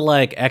things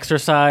like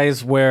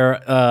exercise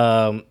where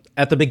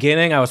at the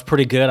beginning I was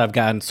pretty good. I've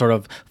gotten sort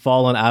of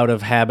fallen out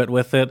of habit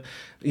with it.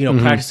 You know,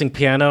 practicing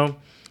piano.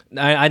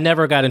 I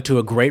never got into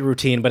a great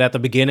routine, but at the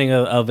beginning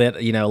of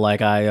it, you know,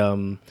 like I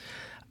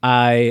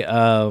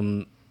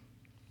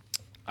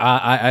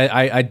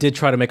did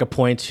try to make a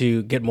point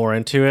to get more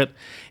into it.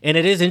 And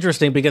it is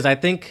interesting because I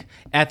think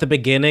at the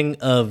beginning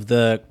of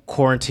the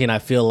quarantine, I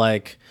feel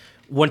like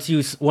once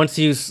you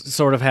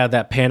sort of have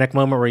that panic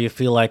moment where you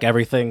feel like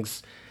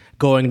everything's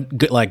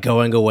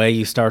going away,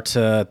 you start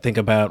to think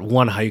about,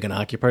 one, how you can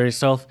occupy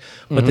yourself,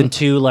 but then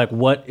two, like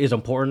what is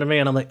important to me.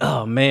 And I'm like,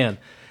 oh man,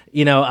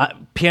 you know,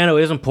 piano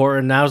is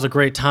important. Now's a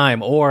great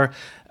time. Or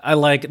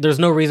there's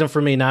no reason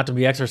for me not to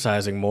be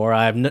exercising more.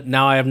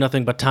 Now I have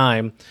nothing but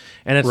time.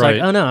 And it's Right.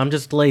 like, oh no, I'm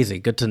just lazy.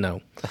 Good to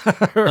know.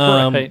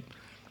 Right.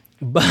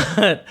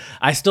 But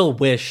I still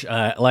wish,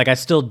 I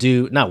still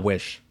do, not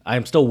wish,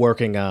 I'm still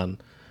working on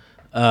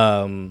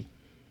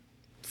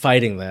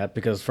fighting that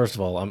because, first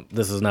of all,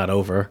 this is not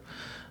over.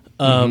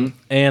 And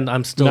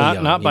I'm still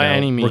young. Not by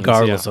any means,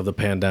 regardless yeah. of the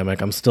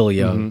pandemic. I'm still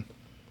young.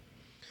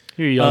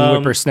 You're a young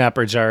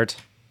whippersnapper, Jared.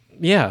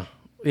 Yeah.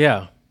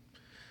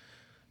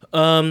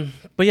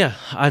 But yeah,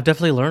 I've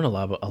definitely learned a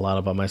lot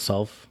about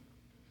myself.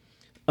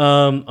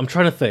 I'm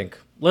trying to think.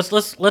 Let's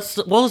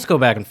go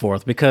back and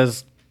forth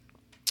because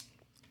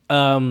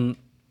I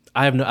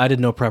did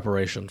no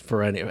preparation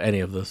for any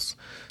of this.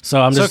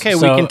 So I'm just okay.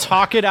 We can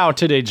talk it out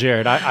today,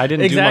 Jared. I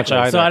didn't exactly. do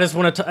much either. So I just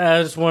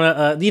want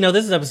to you know,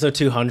 this is episode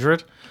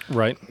 200.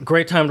 Right.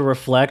 Great time to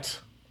reflect.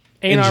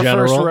 Ain't in our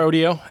general. first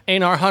rodeo.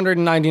 Ain't our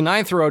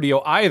 199th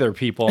rodeo either,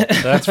 people.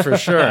 That's for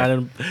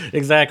sure.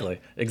 Exactly.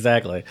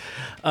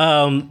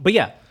 But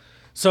yeah,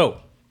 so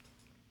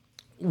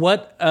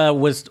what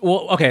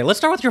okay, let's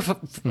start with your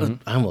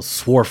I almost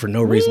swore for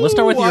no reason. Let's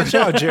start with Watch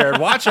out, Jared.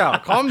 Watch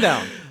out. Calm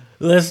down.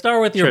 Let's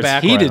start with your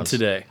Jared's background. heated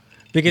today.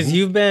 Because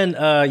you've been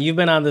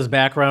on this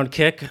background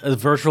kick, a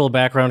virtual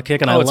background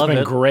kick, and I love it. It's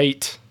been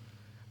great.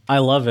 I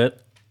love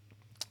it.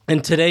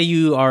 And today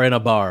you are in a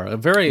bar, a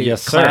very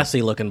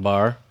classy looking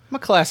bar. I'm a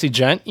classy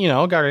gent, you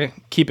know, gotta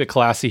keep it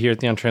classy here at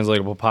the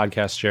Untranslatable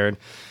Podcast, Jared.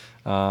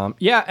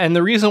 Yeah, and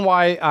the reason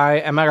why I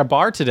am at a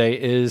bar today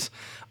is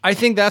I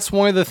think that's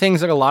one of the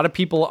things that a lot of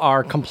people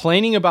are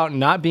complaining about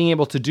not being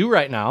able to do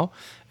right now,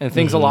 and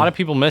things a lot of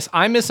people miss.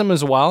 I miss them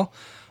as well.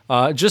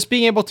 Just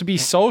being able to be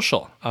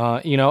social,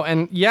 you know,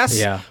 and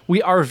yes,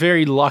 we are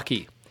very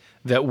lucky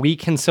that we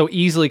can so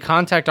easily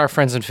contact our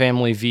friends and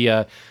family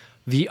via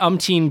the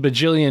umpteen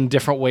bajillion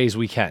different ways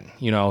we can,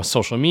 you know,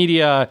 social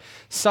media,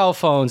 cell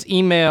phones,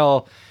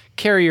 email,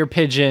 carrier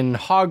pigeon,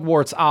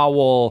 Hogwarts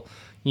owl,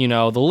 you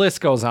know, the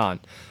list goes on.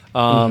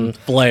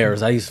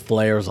 Flares. I use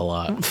flares a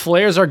lot.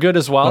 Flares are good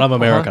as well. But I'm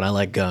American. I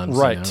like guns.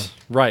 Right, you know?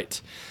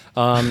 right.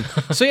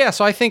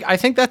 So I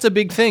think that's a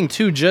big thing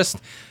too. Just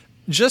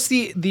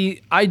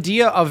the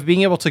idea of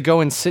being able to go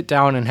and sit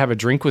down and have a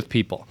drink with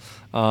people.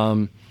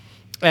 And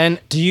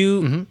do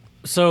you?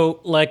 So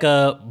like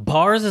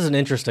bars is an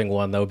interesting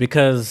one though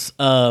because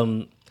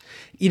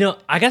you know,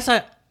 I guess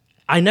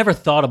I never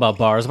thought about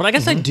bars, but I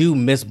guess I do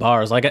miss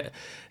bars. Like,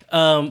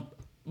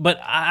 but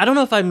I don't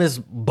know if I miss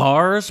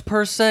bars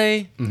per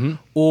se,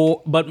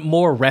 but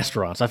more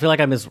restaurants. I feel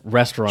like I miss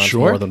restaurants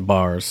more than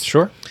bars.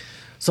 Sure.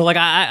 So like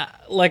I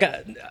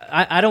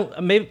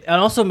don't maybe, and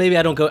also maybe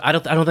I don't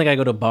think I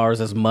go to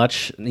bars as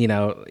much, you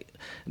know,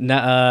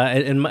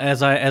 and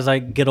as I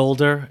get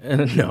older.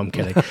 No, I'm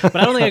kidding. But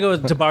I don't think I go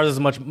to bars as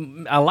much,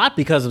 a lot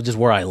because of just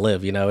where I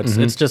live. You know,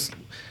 it's just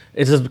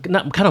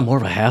not kind of more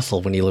of a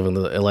hassle when you live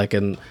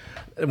in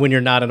when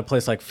you're not in a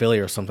place like Philly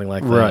or something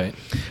like that. Right.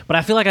 But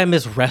I feel like I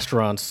miss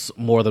restaurants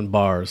more than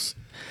bars.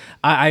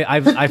 I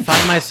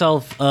find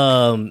myself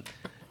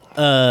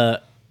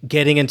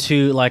getting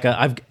into like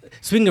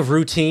speaking of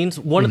routines,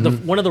 one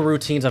of the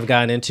routines I've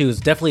gotten into is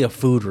definitely a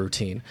food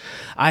routine.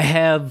 I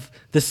have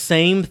the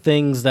same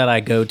things that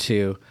I go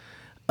to,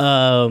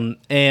 and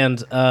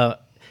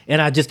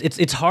I just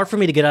it's hard for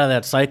me to get out of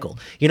that cycle.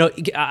 You know,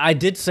 I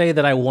did say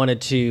that I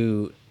wanted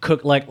to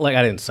cook, like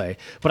I didn't say,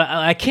 but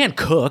I can't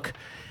cook,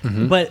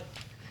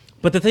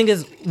 But the thing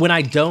is, when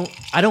I don't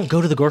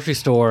go to the grocery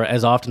store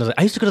as often as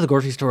I used to go to the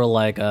grocery store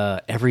like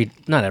not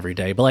every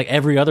day, but like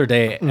every other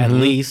day at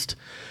least.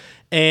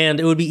 And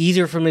it would be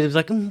easier for me to be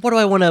like, what do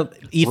I want to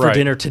eat for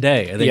dinner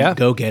today? And then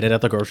go get it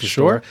at the grocery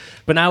store.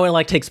 But now it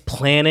like takes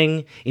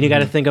planning, and you got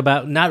to think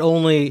about not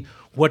only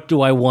what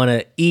do I want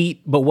to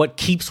eat, but what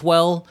keeps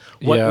well.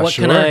 What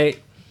can I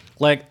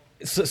like?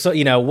 So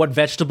you know, what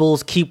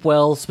vegetables keep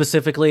well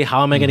specifically?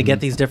 How am I going to get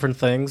these different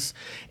things?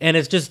 And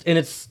I've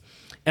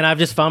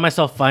just found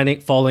myself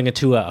falling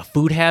into a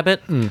food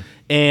habit,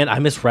 and I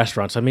miss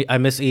restaurants. I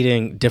miss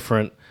eating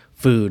different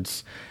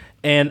foods.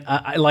 And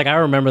I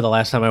remember the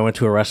last time I went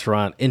to a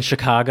restaurant in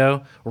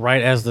Chicago,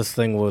 right as this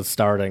thing was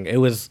starting.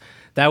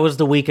 That was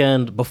the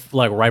weekend,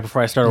 right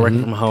before I started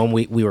working from home.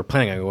 We were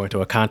planning on going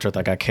to a concert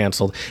that got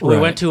canceled. We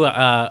went to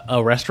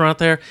a restaurant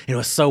there, and it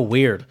was so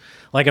weird.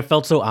 Like, it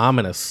felt so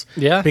ominous.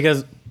 Yeah.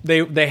 Because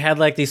they had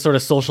like these sort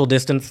of social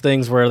distance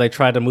things where they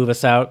tried to move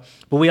us out,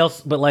 but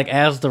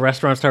as the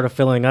restaurant started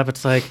filling up,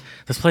 it's like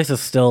this place is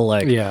still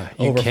like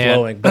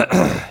overflowing.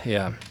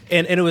 Yeah,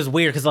 and it was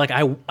weird because like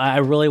I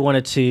really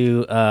wanted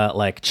to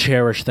like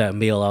cherish that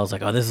meal. I was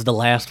like, oh, this is the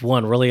last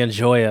one, really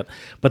enjoy it.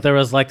 But there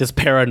was like this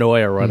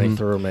paranoia running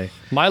through me.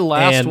 My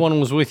last one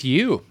was with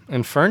you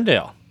in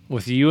Ferndale,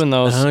 with you and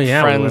those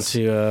friends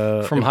we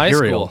went to, from Imperial. high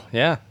school.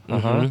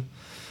 Yeah,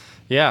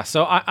 yeah.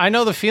 So I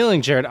know the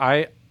feeling, Jared.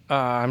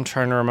 I'm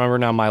trying to remember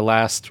now my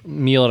last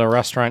meal at a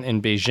restaurant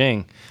in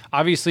Beijing.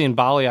 Obviously, in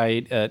Bali, I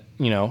ate at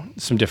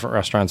some different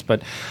restaurants,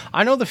 but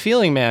I know the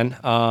feeling, man.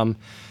 And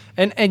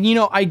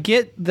I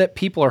get that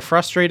people are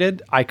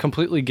frustrated. I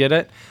completely get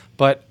it,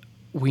 but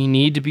we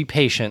need to be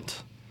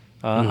patient.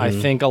 I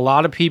think a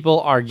lot of people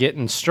are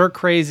getting stir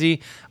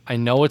crazy. I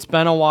know it's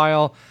been a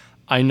while.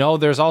 I know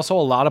there's also a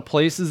lot of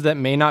places that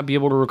may not be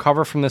able to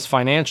recover from this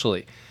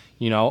financially,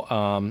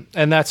 and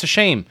that's a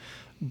shame.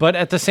 But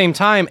at the same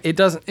time, it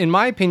doesn't, in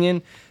my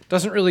opinion,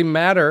 doesn't really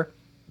matter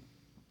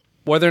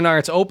whether or not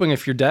it's open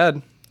if you're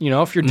dead.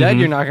 If you're dead,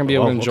 you're not going to be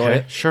able to enjoy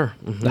it. Sure.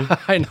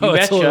 I know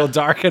it's a little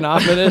dark and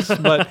ominous,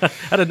 but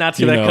I did not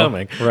see that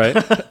coming.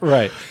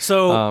 Right.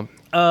 So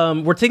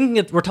we're talking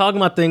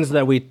about things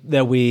that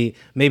we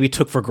maybe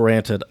took for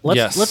granted.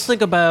 Let's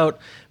think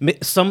about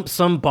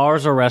some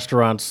bars or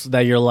restaurants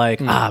that you're like,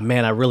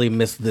 man, I really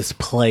miss this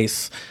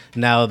place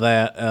now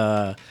that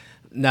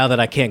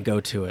I can't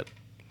go to it.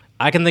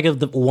 I can think of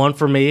the one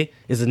for me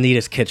is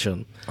Anita's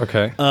Kitchen.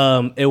 Okay.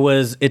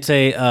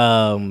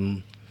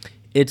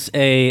 It's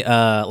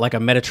a like a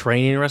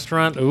Mediterranean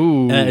restaurant.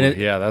 Ooh,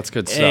 that's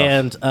good stuff.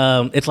 And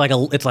it's like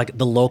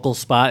the local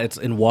spot. It's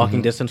in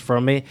walking distance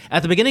from me.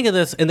 At the beginning of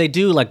this, and they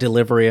do like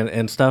delivery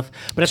and stuff.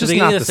 But at the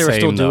beginning of this, they were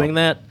still doing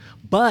that.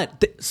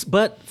 But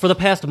for the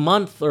past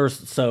month or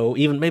so,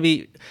 even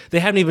maybe they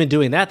haven't even been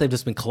doing that. They've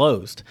just been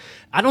closed.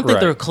 I don't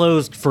think they're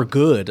closed for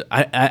good.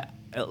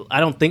 I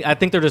don't think. I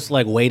think they're just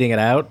like waiting it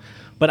out.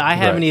 But I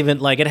haven't even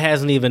it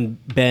hasn't even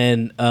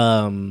been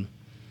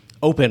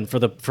open for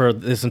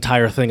this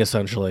entire thing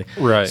essentially.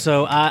 Right.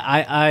 So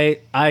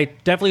I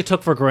definitely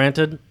took for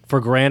granted.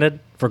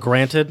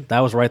 That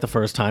was right the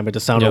first time. It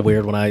just sounded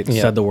weird when I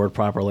said the word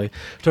properly.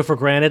 Took for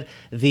granted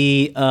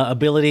the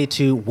ability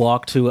to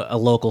walk to a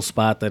local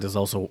spot that is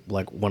also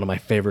like one of my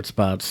favorite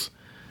spots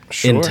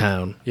in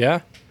town. Yeah.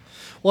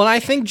 Well, and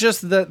I think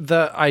just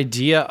the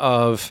idea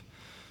of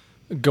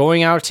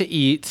going out to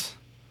eat,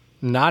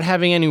 not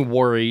having any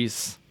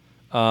worries,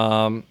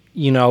 being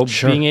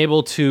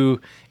able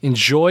to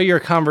enjoy your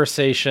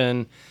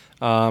conversation,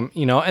 and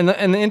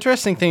the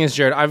interesting thing is,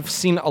 Jared, I've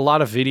seen a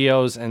lot of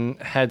videos and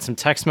had some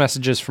text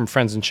messages from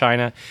friends in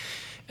China,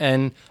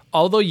 and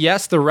although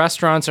yes, the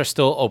restaurants are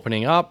still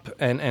opening up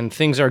and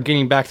things are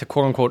getting back to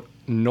quote unquote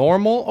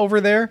normal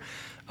over there,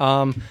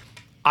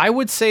 I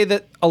would say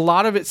that a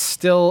lot of it's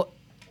still,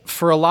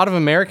 for a lot of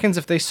Americans,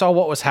 if they saw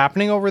what was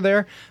happening over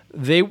there,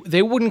 they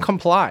wouldn't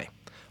comply.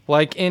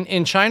 Like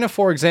in China,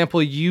 for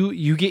example,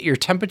 you get your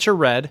temperature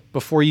read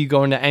before you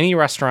go into any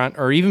restaurant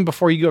or even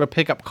before you go to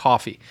pick up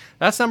coffee.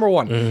 That's number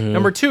one.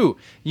 Number two,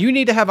 you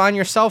need to have on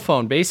your cell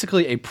phone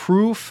basically a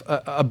proof,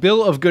 a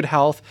bill of good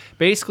health,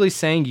 basically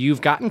saying you've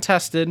gotten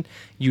tested,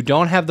 you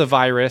don't have the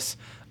virus,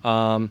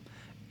 and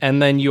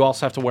then you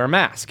also have to wear a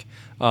mask.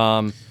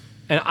 And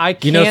I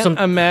can't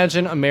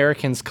imagine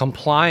Americans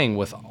complying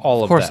with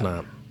all of that. Of course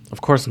not. Of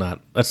course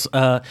not. That's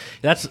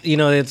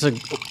it's a.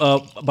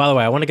 By the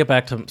way, I want to get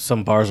back to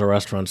some bars or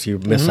restaurants you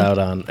miss out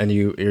on and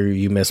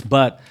you miss,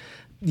 but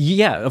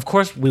yeah, of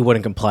course we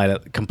wouldn't comply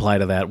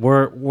to that.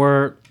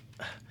 We're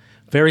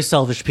very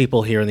selfish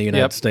people here in the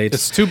United States.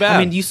 It's too bad. I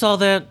mean, you saw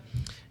that.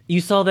 You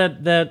saw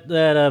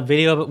that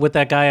video with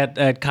that guy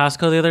at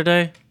Costco the other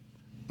day?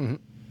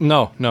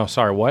 No,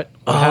 sorry. What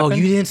happened?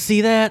 You didn't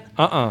see that?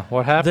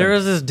 What happened? There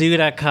was this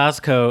dude at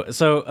Costco.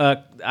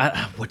 So,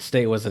 what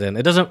state was it in?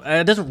 It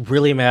doesn't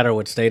really matter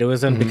what state it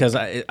was in because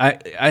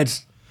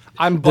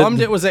I'm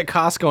bummed it was at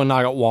Costco and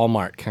not at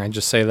Walmart. Can I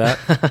just say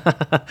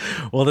that?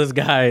 Well, this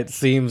guy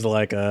seems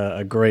like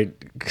a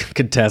great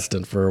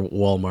contestant for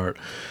Walmart.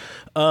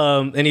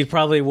 And he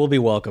probably will be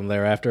welcome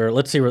there after.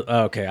 Let's see.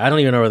 Okay, I don't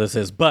even know where this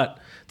is. But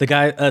the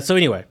guy. So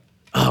anyway,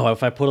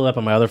 if I put it up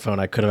on my other phone,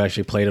 I could have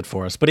actually played it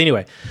for us. But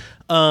anyway,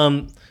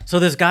 so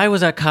this guy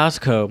was at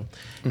Costco,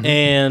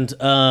 and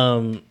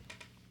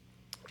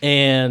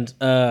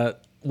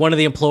one of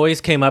the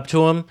employees came up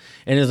to him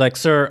and is like,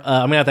 "Sir,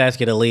 I'm gonna have to ask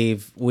you to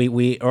leave.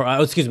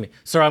 Excuse me,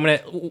 sir. I'm gonna."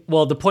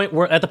 Well, at the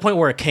point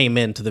where it came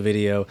into the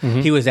video,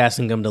 he was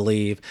asking him to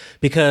leave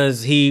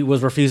because he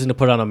was refusing to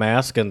put on a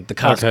mask, and the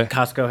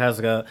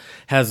Costco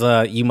has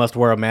a you must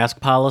wear a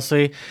mask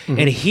policy,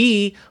 and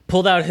he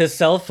pulled out his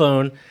cell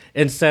phone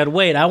and said,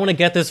 "Wait, I want to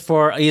get this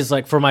for." He's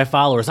like, "For my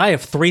followers. I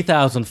have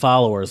 3,000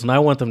 followers, and I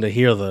want them to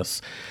hear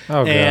this."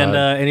 Oh,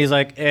 and he's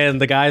like,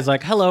 and the guy's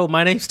like, "Hello,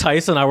 my name's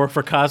Tyson. I work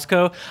for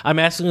Costco. I'm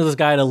asking this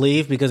guy to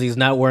leave because he's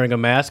not wearing a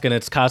mask, and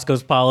it's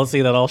Costco's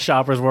policy that all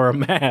shoppers wear a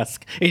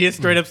mask." He just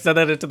straight up said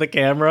that into the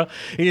camera.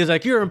 He's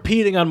like, "You're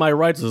impeding on my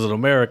rights as an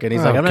American."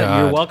 He's like, "I'm not.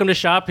 You're welcome to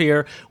shop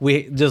here.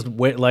 We just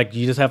wait. Like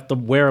you just have to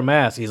wear a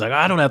mask." He's like,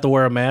 "I don't have to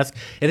wear a mask."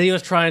 And then he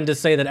was trying to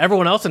say that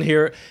everyone else in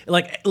here,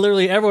 like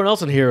literally everyone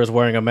else in here, is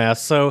wearing a mask.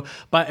 So,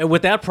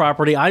 with that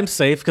property, I'm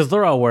safe because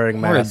they're all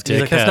wearing masks. He's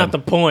like, that's not the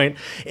point.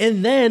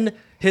 And then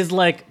his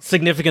like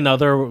significant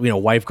other,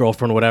 wife,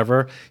 girlfriend,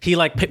 whatever, he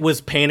like was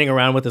painting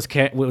around with his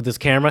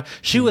camera.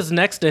 She was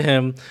next to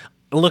him,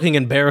 looking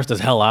embarrassed as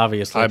hell.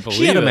 Obviously,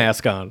 she had a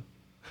mask on.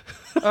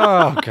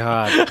 Oh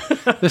God,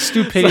 the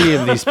stupidity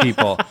of these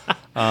people.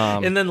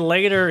 And then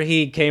later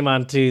he came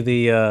onto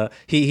the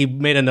he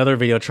made another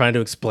video trying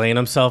to explain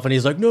himself, and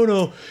he's like,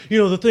 no,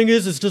 the thing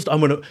is,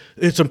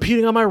 it's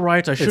impeding on my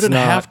rights. I shouldn't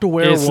have to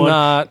wear one. It's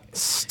not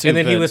stupid. And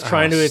then he was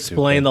trying to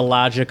explain the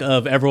logic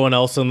of everyone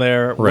else in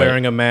there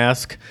wearing a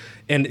mask.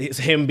 And it's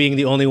him being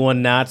the only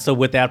one not. So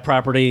with that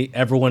property,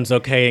 everyone's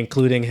okay,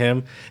 including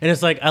him. And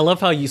it's like, I love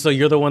how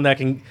you're the one that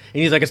can. And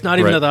he's like, it's not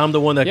even that I'm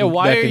the one that can,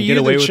 why that can are get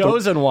away you with the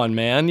chosen one,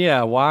 man?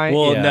 Yeah, why?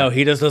 Well, no,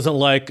 he just doesn't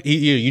like.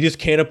 You just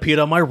can't impede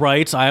on my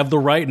rights. I have the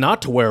right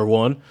not to wear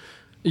one.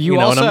 You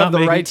also have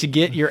the right to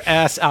get your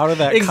ass out of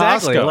that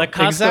exactly. Costco. Like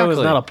Costco is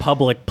not a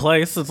public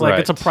place. It's like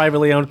it's a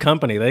privately owned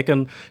company. They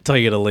can tell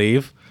you to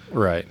leave.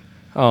 Right.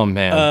 Oh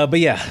man.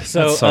 But yeah,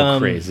 that's so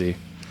crazy.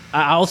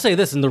 I'll say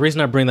this, and the reason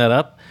I bring that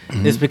up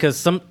is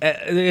because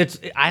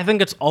I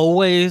think it's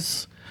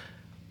always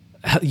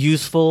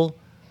useful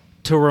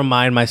to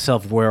remind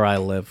myself where I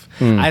live.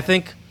 I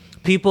think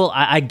people,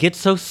 I get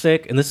so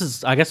sick, and this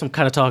is, I guess I'm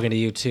kind of talking to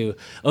you too,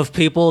 of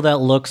people that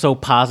look so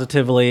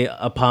positively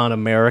upon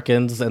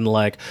Americans and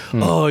like,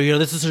 oh,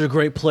 this is such a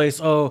great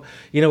place. Oh,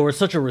 we're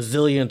such a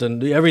resilient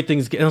and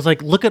everything's. And it's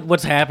like, look at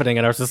what's happening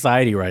in our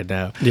society right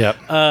now. Yeah.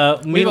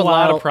 We have a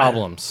lot of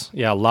problems.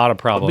 A lot of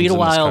problems.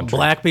 Meanwhile, in this country.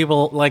 Black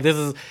people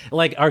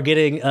are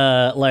getting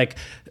like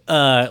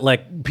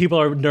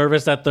people are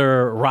nervous that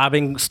they're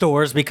robbing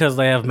stores because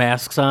they have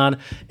masks on,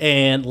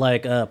 and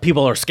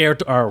people are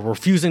scared are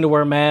refusing to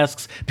wear masks.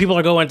 People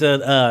are going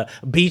to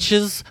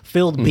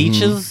filled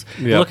beaches,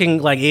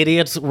 looking like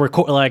idiots,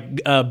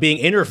 being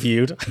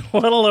interviewed,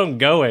 let alone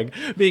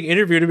being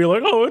interviewed and be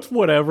like, oh, it's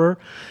whatever.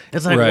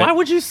 It's like, why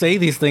would you say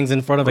these things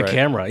in front of a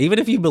camera, even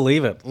if you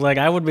believe it? Like,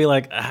 I would be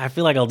like, I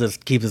feel like I'll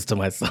just keep this to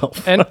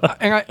myself. and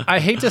I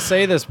hate to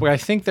say this, but I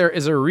think there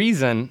is a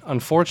reason,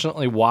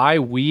 unfortunately, why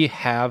we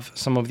have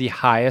some of the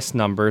highest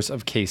numbers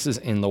of cases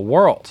in the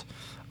world.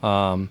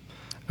 I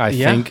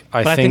think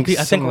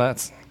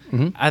that's.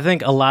 I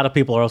think a lot of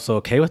people are also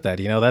okay with that.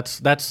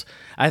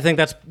 I think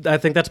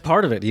that's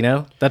part of it.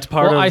 That's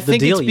part of the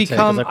deal you take.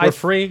 We're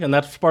free, and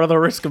that's part of the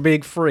risk of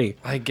being free.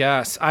 I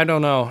guess. I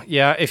don't know.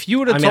 Yeah, if you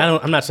would have,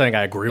 I'm not saying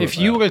I agree with that.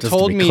 If you would have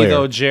told me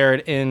though,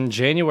 Jared, in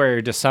January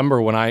or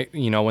December when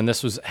when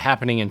this was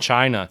happening in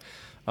China,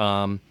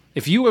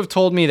 if you would have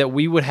told me that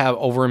we would have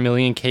over 1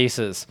 million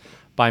cases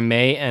by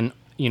May and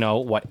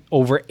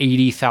over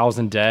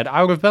 80,000 dead,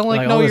 I would have been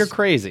like, no, you're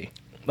crazy.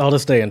 I'll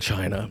just stay in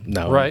China.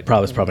 No, right?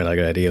 It's probably not a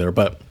good idea either.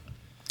 But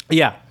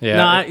yeah.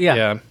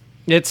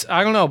 It's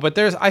I don't know, but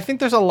I think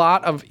there's a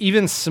lot of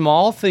even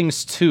small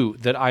things too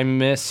that I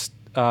missed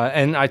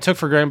and I took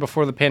for granted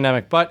before the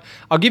pandemic. But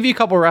I'll give you a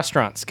couple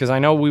restaurants because I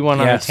know we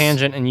went on a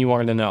tangent and you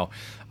wanted to know.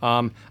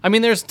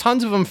 There's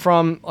tons of them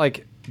from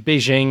like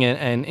Beijing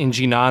and in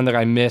Jinan that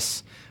I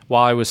miss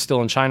while I was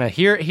still in China.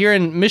 Here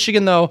in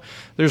Michigan though,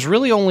 there's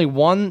really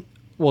only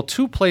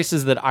two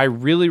places that I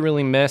really,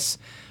 really miss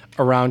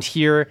around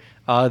here.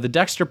 The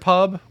Dexter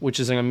Pub, which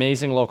is an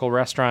amazing local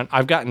restaurant.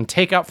 I've gotten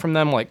takeout from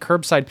them, like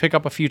curbside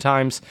pickup a few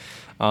times,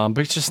 but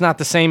it's just not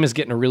the same as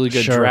getting a really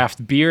good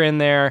draft beer in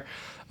there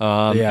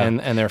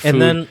and their food.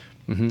 And then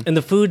and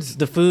the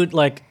food,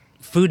 like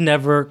food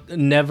never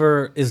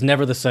is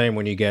never the same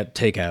when you get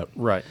takeout.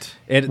 Right.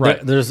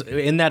 There's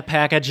in that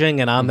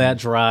packaging and on that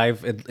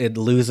drive, it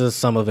loses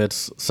some of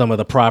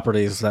the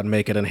properties that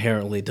make it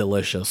inherently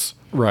delicious.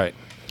 Right.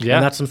 Yeah.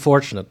 And that's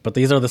unfortunate, but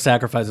these are the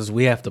sacrifices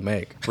we have to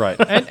make. Right.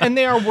 And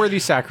they are worthy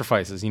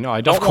sacrifices.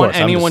 I don't want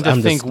anyone to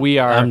think we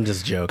are I'm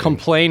just joking.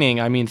 Complaining.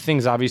 I mean,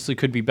 things obviously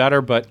could be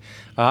better, but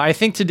I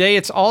think today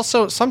it's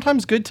also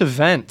sometimes good to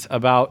vent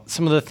about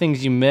some of the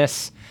things you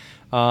miss,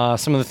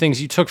 some of the things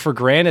you took for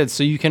granted,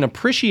 so you can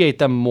appreciate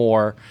them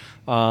more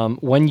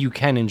when you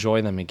can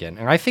enjoy them again.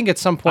 And I think at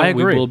some point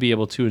we will be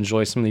able to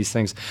enjoy some of these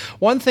things.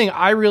 One thing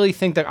I really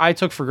think that I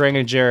took for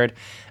granted, Jared,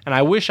 and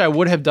I wish I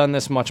would have done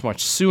this much,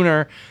 much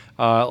sooner,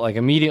 like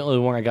immediately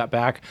when I got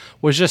back,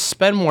 was just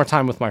spend more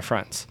time with my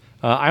friends.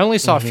 I only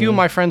saw a few of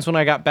my friends when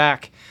I got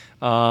back,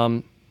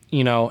 and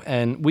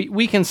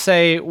we can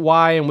say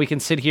why and we can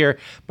sit here,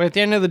 but at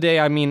the end of the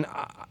day, I mean,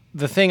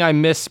 the thing I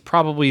miss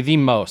probably the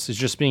most is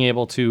just being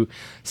able to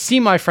see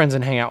my friends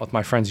and hang out with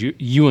my friends,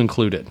 you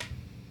included.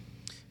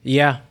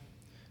 Yeah,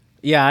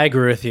 I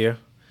agree with you.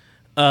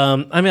 I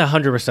mean,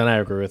 100% I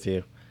agree with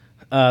you.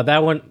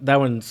 That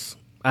one's,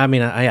 I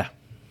mean, yeah.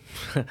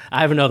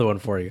 I have another one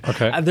for you.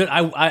 Okay.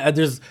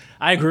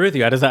 I agree with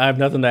you. I have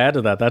nothing to add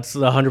to that. That's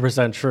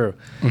 100% true.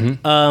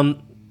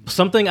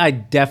 Something I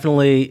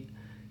definitely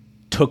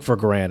took for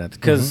granted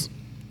because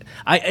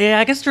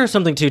I guess there's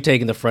something to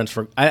taking the friends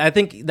for. I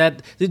think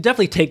that they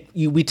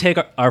definitely we take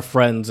our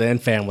friends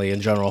and family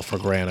in general for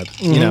granted.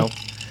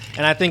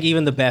 And I think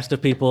even the best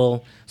of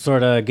people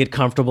sort of get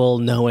comfortable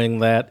knowing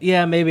that,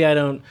 maybe I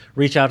don't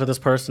reach out to this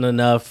person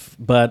enough,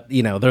 but,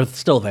 they're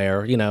still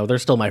there. They're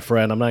still my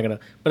friend. I'm not going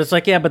to... But it's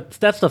like, but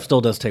that stuff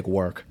still does take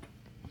work.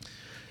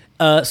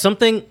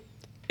 Unfortunately,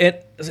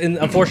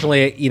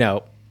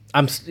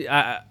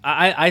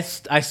 I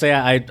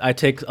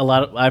take a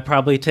lot of... I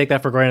probably take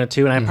that for granted,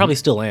 too, and I probably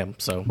still am,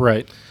 so...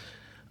 Right.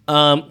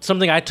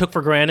 Something I took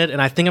for granted,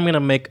 and I think I'm going to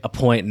make a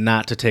point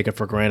not to take it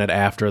for granted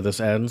after this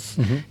ends,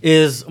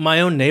 is my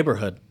own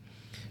neighborhood.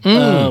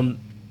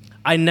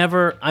 I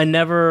never. I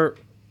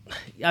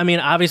mean,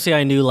 obviously,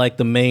 I knew like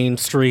the main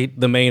street,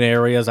 the main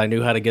areas. I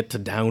knew how to get to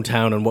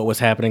downtown and what was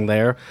happening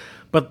there.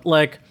 But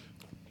like,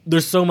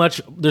 there's so much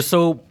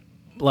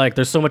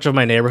of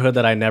my neighborhood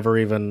that I never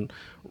even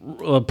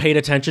paid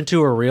attention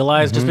to or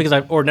realized, just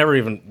because or never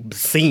even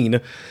seen.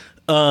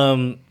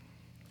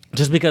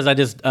 Just because I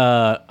just,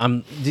 I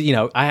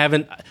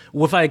haven't,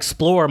 if I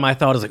explore, my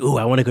thought is like, ooh,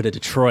 I want to go to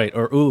Detroit,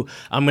 or ooh,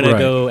 I'm going to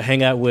go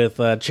hang out with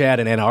Chad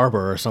in Ann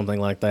Arbor or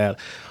something like that.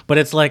 But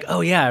it's like,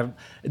 oh yeah,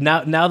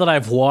 now that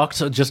I've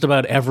walked just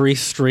about every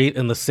street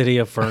in the city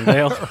of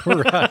Ferndale,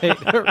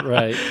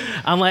 right.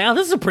 I'm like, oh,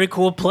 this is a pretty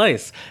cool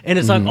place. And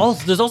it's like,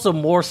 there's also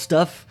more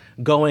stuff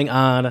going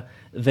on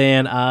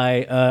than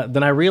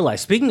I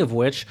realized. Speaking of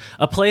which,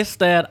 a place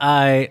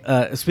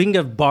that speaking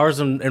of bars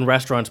and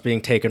restaurants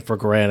being taken for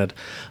granted,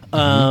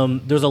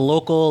 there's a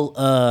local,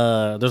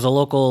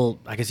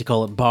 I guess you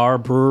call it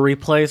brewery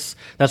place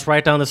that's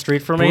right down the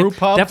street from me. Brew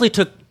pub? Definitely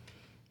took.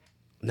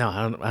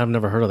 No, I've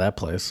never heard of that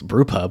place.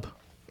 Brew pub.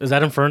 Is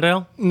that in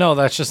Ferndale? No,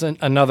 that's just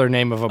another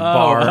name of a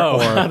bar. Oh.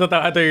 I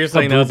thought you were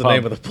saying that was the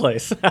name of the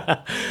place.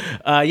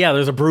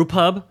 There's a brew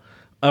pub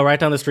right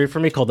down the street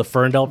from me called the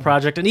Ferndale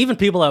Project. And even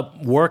people at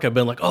work have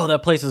been like, oh,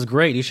 that place is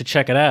great. You should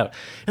check it out.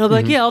 And I'm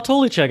like, yeah, I'll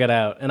totally check it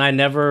out. And I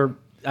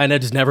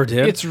just never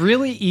did. It's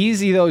really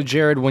easy, though,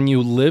 Jared, when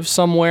you live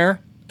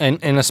somewhere,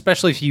 and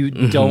especially if you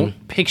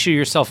don't picture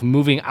yourself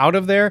moving out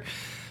of there,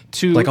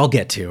 to... Like, I'll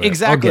get to it.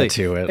 Exactly. I'll get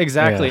to it.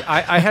 Exactly.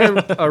 Yeah. I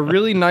had a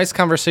really nice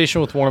conversation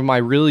with one of my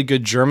really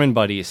good German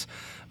buddies,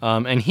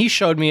 and he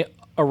showed me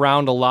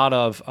around a lot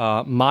of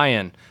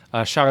Mayan.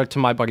 Shout out to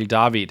my buddy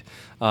David.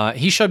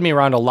 He showed me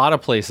around a lot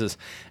of places,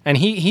 and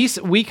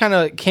we kind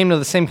of came to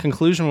the same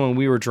conclusion when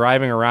we were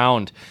driving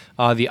around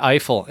the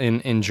Eifel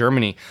in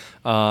Germany,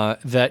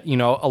 that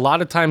a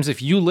lot of times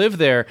if you live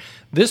there,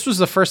 this was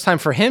the first time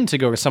for him to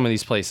go to some of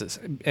these places,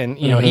 and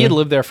he had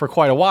lived there for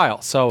quite a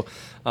while. So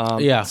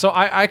so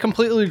I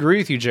completely agree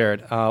with you,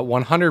 Jared,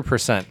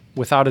 100%,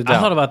 without a doubt. I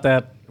thought about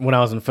that when I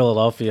was in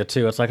Philadelphia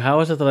too. It's like, how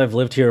is it that I've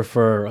lived here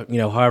for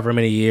however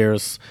many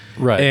years,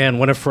 right? And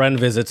when a friend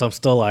visits, I'm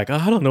still like,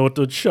 I don't know what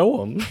to show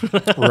them.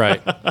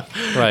 right.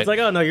 It's like,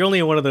 oh no, you're only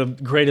in one of the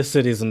greatest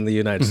cities in the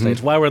United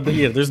States. Why were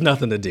there's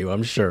nothing to do,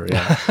 I'm sure.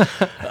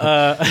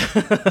 Yeah.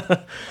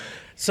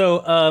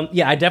 So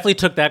I definitely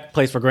took that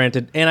place for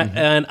granted,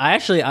 and I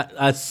actually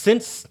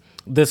since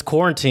this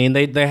quarantine,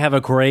 they have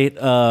a great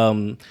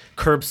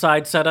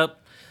curbside setup.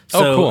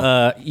 So, cool.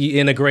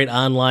 In a great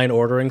online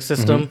ordering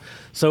system.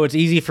 So it's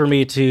easy for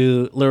me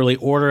to literally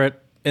order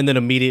it and then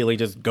immediately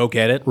just go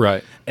get it.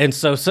 Right. And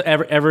so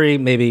every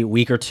maybe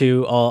week or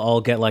two,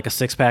 I'll get like a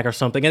 6-pack or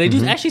something. And they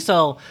do actually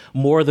sell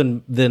more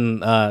than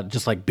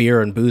just like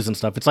beer and booze and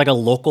stuff. It's like a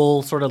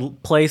local sort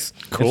of place.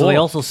 Cool. And so they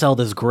also sell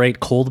this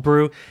great cold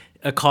brew.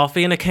 A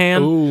coffee in a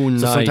can. Ooh,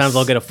 so nice. Sometimes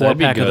I'll get a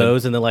 4-pack of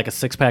those and then like a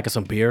 6-pack of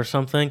some beer or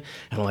something.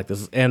 And I'm like,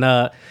 this. And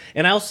I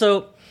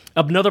also,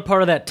 another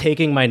part of that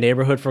taking my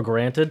neighborhood for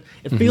granted,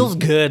 it feels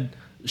good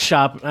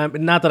shop.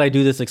 Not that I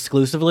do this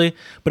exclusively,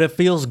 but it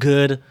feels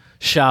good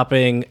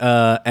shopping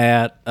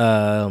at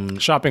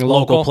shopping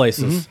local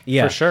places.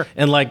 Yeah, for sure.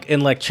 And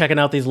like checking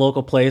out these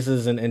local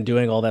places and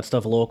doing all that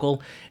stuff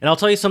local. And I'll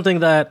tell you something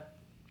that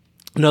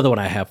another one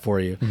I have for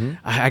you.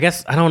 I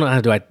guess I don't know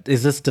how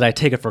did I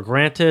take it for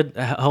granted?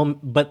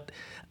 But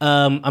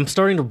I'm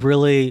starting to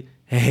really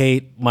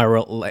hate my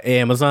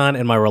Amazon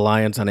and my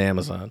reliance on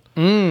Amazon.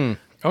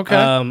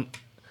 Okay.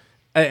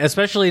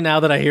 Especially now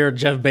that I hear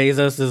Jeff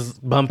Bezos is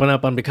bumping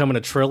up on becoming a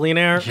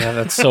trillionaire. Yeah,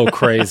 that's so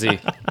crazy.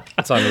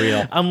 It's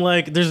unreal. I'm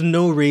like, there's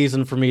no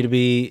reason for me to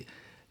be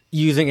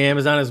using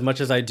Amazon as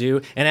much as I do.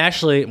 And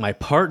actually, my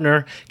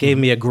partner gave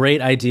me a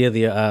great idea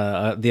the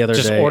other day.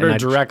 Just order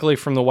directly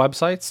from the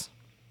websites?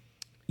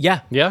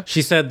 Yeah. Yeah?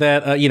 She said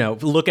that,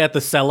 look at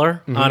the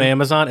seller on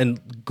Amazon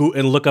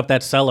and look up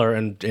that seller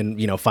and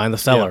find the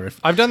seller. Yeah.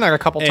 I've done that a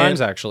couple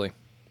times, actually.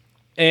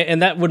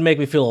 And that would make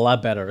me feel a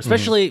lot better,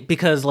 especially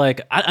because, like,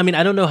 I mean,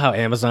 I don't know how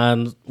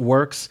Amazon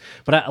works,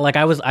 but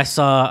I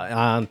saw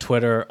on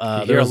Twitter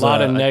you hear a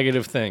lot of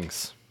negative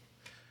things.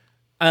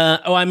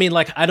 I mean,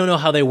 like, I don't know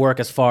how they work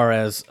as far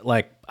as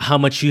like how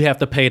much you have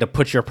to pay to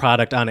put your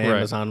product on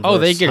Amazon. Oh,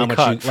 they get how a much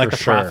cut like for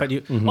the sure.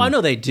 profit. Well, I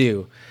know they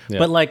do,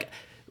 but like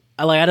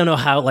I don't know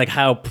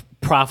how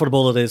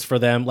profitable it is for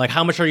them. Like,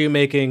 how much are you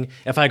making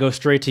if I go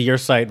straight to your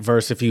site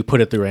versus if you put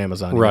it through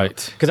Amazon?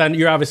 Right. Because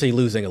you're obviously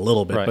losing a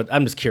little bit, Right. but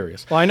I'm just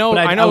curious. Well, I know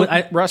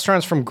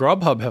restaurants from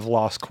Grubhub have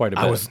lost quite a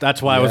bit.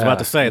 That's why I was about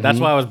to say. That's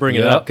why I was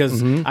bringing it up,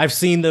 because I've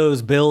seen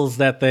those bills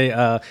that they,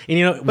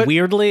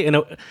 weirdly in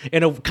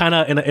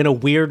a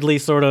weirdly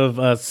sort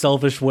of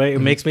selfish way, it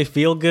makes me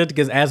feel good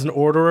because as an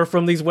orderer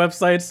from these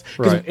websites,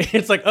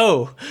 it's like,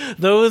 oh,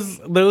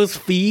 those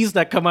fees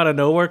that come out of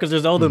nowhere, because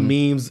there's all the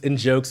memes and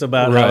jokes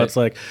about how it's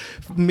like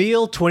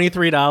meal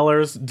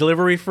 $23,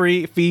 delivery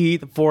fee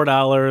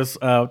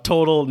 $4,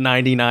 total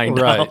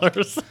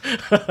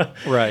 $99.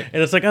 Right.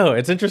 And it's like, oh,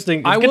 it's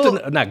interesting.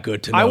 It's not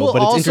good to know,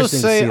 but it's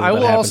interesting to see. I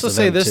will also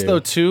say this though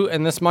too,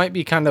 and this might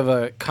be kind of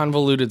a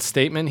convoluted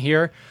statement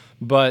here,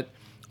 but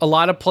a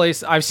lot of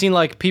places I've seen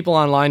like people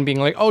online being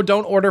like, oh,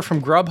 don't order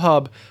from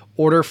Grubhub,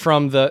 order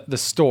from the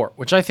store,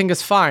 which I think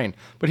is fine.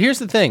 But here's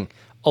the thing.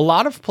 A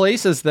lot of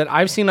places that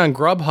I've seen on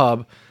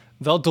Grubhub,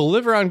 they'll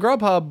deliver on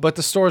Grubhub, but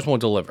the stores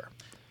won't deliver.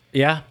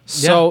 Yeah.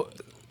 So,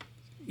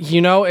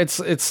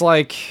 it's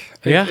like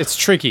it's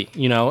tricky,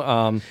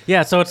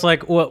 Yeah. So it's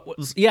like, well,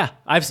 yeah,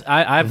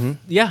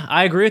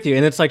 I agree with you,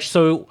 and it's like,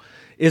 so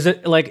is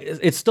it like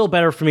it's still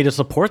better for me to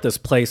support this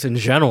place in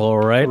general,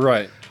 right?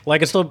 Right.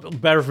 Like, it's still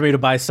better for me to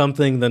buy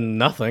something than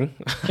nothing.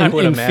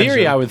 In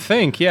theory, I would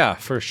think, yeah,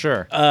 for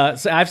sure.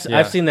 So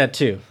I've seen that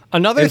too.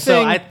 Another thing.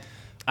 So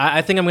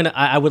I think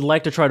I would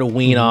like to try to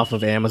wean off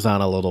of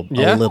Amazon a little bit.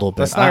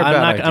 That's not a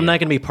bad idea. I'm not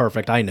going to be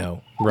perfect, I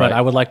know, but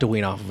I would like to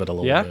wean off of it a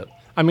little bit.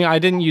 I mean, I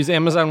didn't use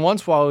Amazon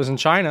once while I was in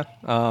China.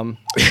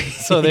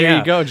 So there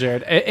you go,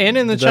 Jared. And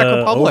in the Czech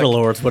Republic.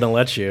 Overlords wouldn't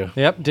let you.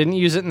 Yep, didn't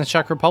use it in the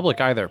Czech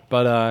Republic either.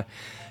 But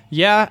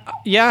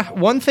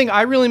one thing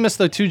I really miss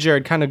though too,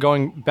 Jared, kind of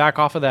going back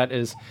off of that,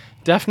 is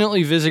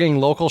definitely visiting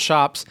local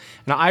shops.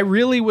 And I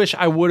really wish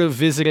I would have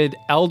visited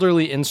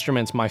Elderly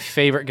Instruments, my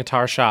favorite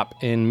guitar shop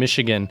in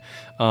Michigan,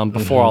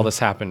 before all this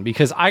happened.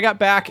 Because I got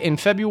back in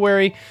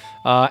February,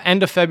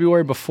 end of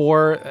February,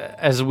 before,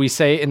 as we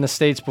say in the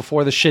States,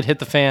 before the shit hit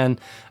the fan.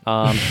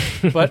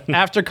 But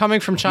after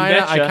coming from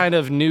China, I kind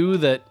of knew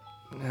that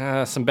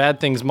some bad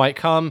things might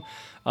come.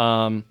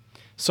 But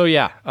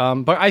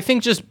I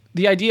think just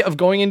the idea of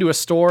going into a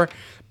store,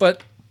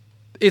 but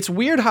it's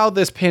weird how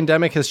this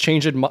pandemic has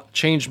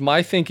changed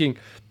my thinking.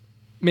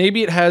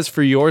 Maybe it has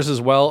for yours as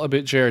well a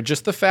bit, Jared.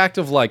 Just the fact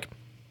of like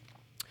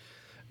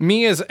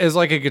me as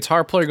like a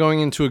guitar player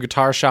going into a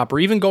guitar shop, or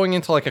even going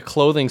into like a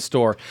clothing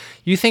store,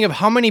 you think of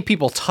how many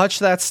people touch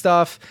that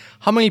stuff,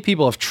 how many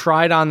people have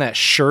tried on that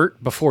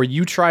shirt before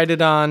you tried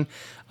it on.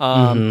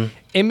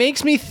 It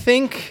makes me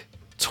think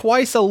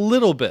twice a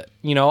little bit.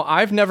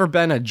 I've never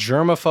been a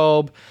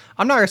germaphobe.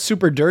 I'm not a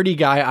super dirty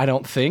guy, I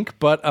don't think,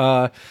 but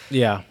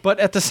But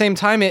at the same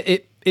time,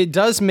 it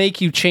does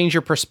make you change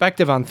your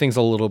perspective on things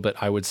a little bit,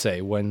 I would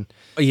say, when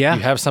you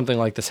have something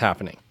like this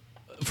happening.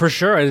 For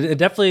sure. It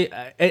definitely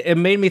it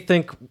made me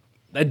think.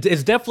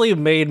 It's definitely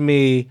made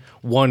me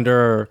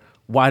wonder,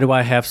 why do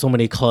I have so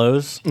many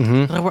clothes?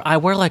 I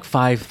wear like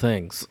 5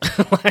 things.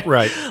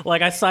 Right.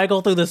 Like, I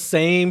cycle through the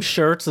same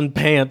shirts and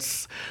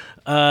pants.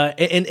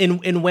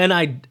 And when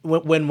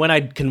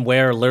I can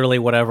wear literally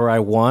whatever I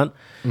want,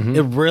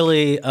 it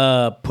really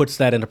puts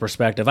that into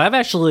perspective. I've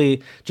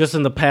actually, just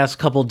in the past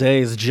couple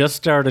days, just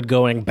started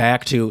going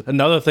back to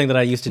another thing that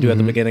I used to do at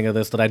the beginning of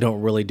this that I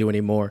don't really do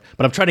anymore,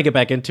 but I'm trying to get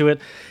back into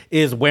it,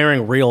 is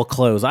wearing real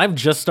clothes. I've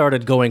just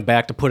started going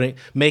back to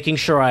making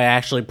sure I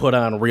actually put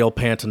on real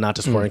pants and not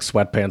just wearing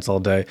sweatpants all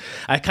day.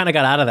 I kind of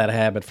got out of that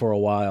habit for a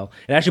while,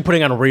 and actually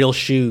putting on real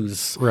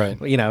shoes. Right.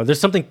 There's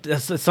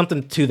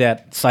something to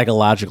that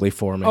psychologically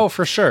for me. Oh,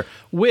 for sure.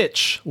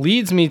 Which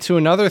leads me to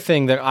another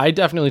thing that I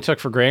definitely took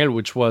for granted,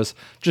 which was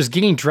just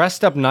getting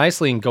dressed up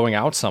nicely and going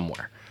out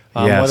somewhere.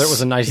 Whether it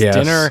was a nice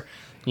dinner,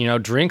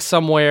 drink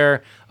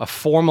somewhere, a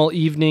formal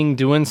evening,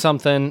 doing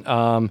something.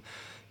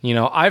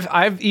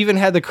 I've even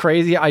had the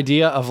crazy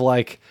idea of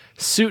like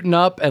suiting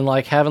up and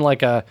like having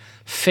like a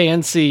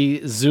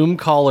fancy Zoom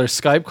call or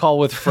Skype call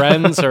with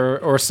friends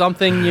or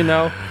something,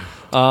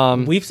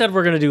 We've said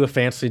we're going to do a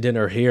fancy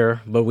dinner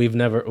here, but we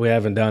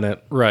haven't done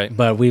it. Right.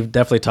 But we've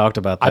definitely talked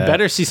about that. I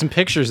better see some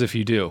pictures if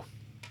you do.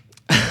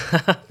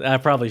 I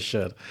probably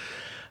should.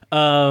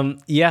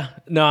 Yeah,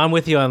 no, I'm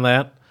with you on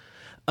that.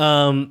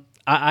 Along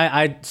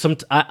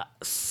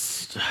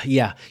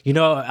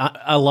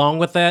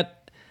with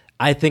that,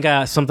 I think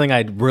something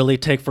I really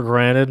take for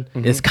granted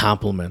is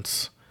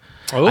compliments.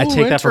 Oh, I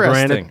take that for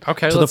granted.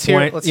 Okay, to let's the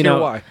point, let's hear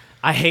why.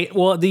 I hate.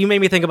 Well, you made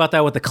me think about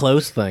that with the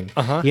clothes thing.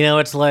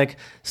 It's like,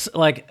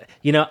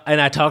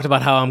 and I talked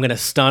about how I'm going to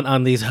stunt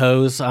on these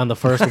hoes on the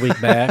first week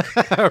back,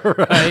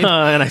 right?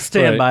 And I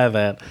stand by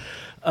that.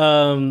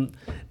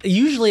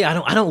 Usually,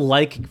 I don't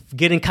like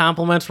getting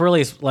compliments.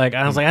 Really, like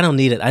I was like, I don't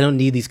need it. I don't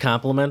need these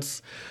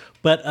compliments.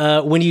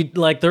 But when you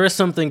there is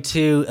something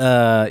to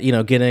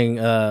getting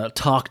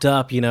talked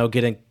up.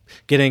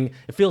 Getting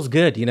it feels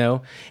good,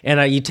 and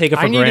you take it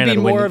for granted. I need to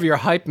be more of your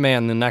hype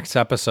man the next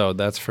episode.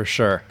 That's for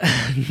sure.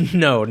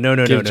 No.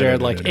 Give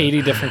Jared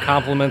 80 different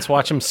compliments.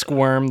 Watch him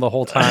squirm the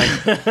whole time.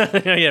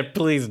 Yeah,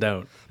 please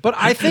don't. But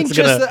I think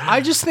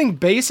I just think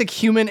basic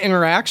human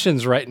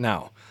interactions right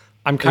now,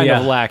 I'm kind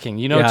of lacking.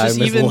 Just I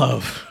miss even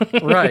love.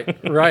 Right.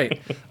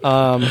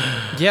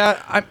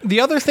 The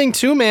other thing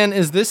too, man,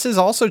 is this has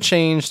also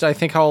changed. I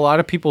think how a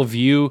lot of people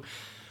view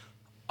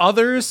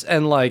others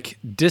and like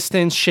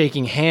distance,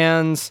 shaking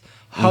hands,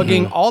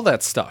 hugging, all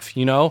that stuff,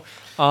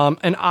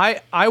 and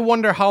I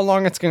wonder how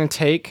long it's going to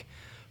take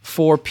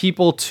for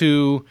people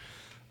to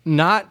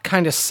not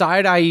kind of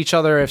side eye each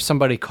other if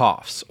somebody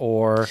coughs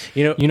or what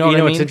I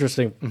mean? It's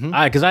interesting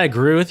because I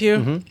agree with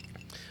you,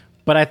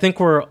 but I think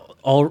we're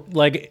all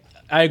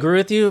I agree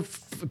with you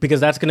because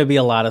that's going to be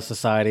a lot of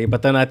society,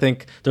 but then I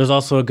think there's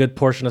also a good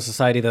portion of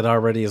society that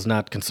already is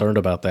not concerned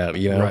about that.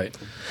 Right?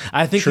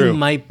 I think you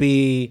might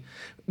be.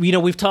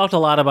 We've talked a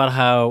lot about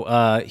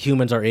how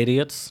humans are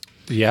idiots.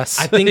 Yes.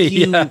 I think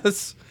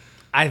yes.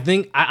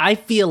 I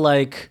feel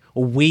like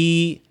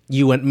meaning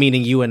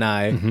you and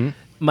I,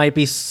 might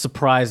be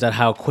surprised at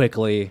how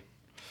quickly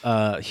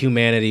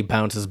humanity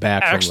bounces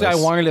back from this. Actually, I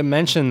wanted to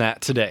mention that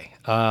today.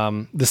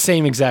 The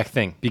same exact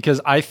thing,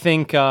 because I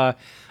think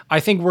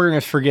we're going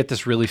to forget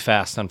this really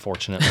fast,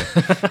 unfortunately.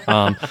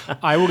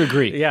 I would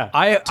agree. Yeah.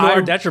 To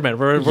our detriment.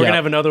 We're going to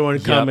have another one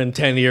come in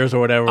 10 years or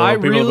whatever.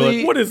 People will be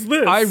like, what is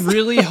this? I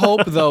really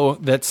hope, though,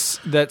 that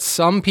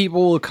some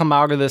people will come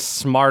out of this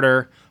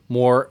smarter,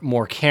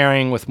 more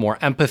caring, with more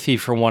empathy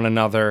for one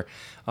another.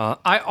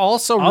 I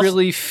also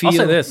really feel... I'll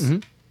say this.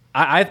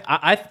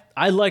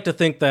 I like to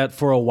think that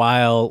for a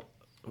while,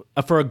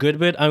 for a good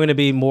bit, I'm going to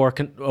be more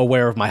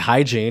aware of my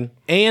hygiene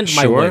and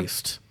my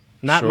waste.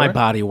 Not my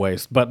body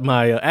waste, but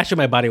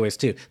my body waste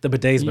too. The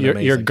bidet's been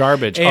amazing. Your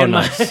garbage. And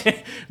nice.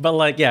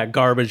 But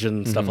garbage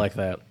and stuff like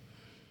that.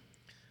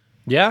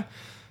 Yeah.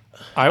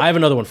 I have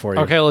another one for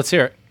you. Okay, let's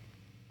hear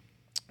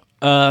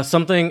it.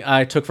 Something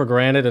I took for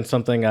granted and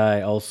something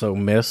I also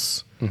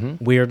miss,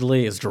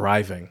 weirdly, is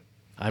driving.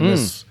 I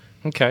miss...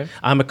 Okay.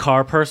 I'm a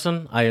car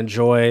person. I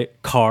enjoy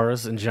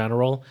cars in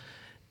general.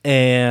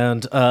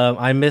 And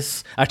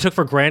I took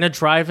for granted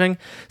driving.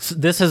 So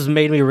this has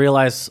made me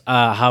realize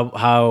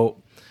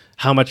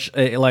how much,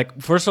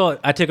 first of all,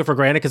 I take it for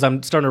granted because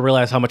I'm starting to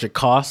realize how much it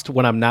costs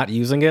when I'm not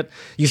using it.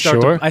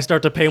 I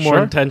start to pay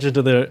more attention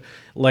to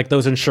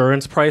those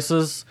insurance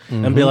prices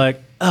and be like,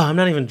 oh, I'm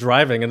not even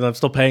driving and I'm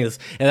still paying this.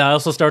 And I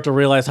also start to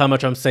realize how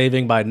much I'm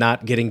saving by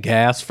not getting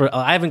gas.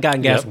 I haven't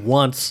gotten gas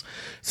once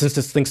since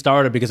this thing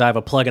started because I have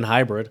a plug-in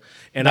hybrid.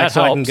 And I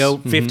can go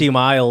 50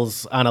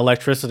 miles on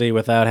electricity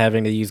without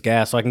having to use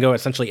gas. So I can go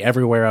essentially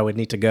everywhere I would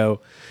need to go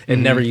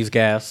and never use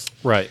gas.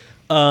 Right.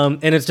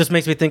 And it just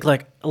makes me think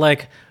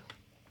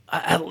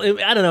I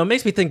don't know. It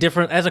makes me think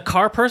different. As a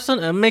car person,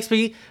 it makes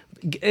me...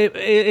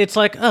 It's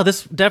like, oh,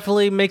 this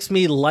definitely makes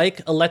me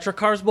like electric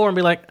cars more and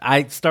be like,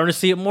 I start to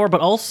see it more.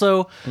 But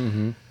also,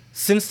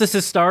 since this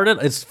has started,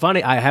 it's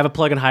funny. I have a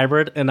plug-in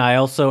hybrid, and I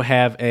also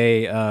have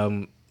a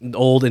not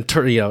old,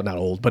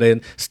 but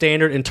a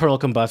standard internal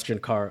combustion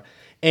car.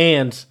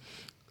 And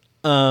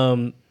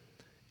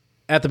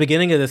at the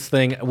beginning of this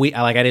thing,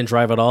 I didn't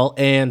drive at all,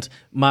 and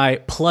my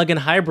plug-in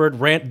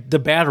hybrid the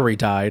battery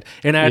died,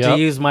 and I had to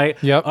use my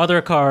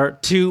other car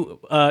to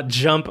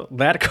jump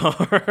that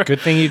car.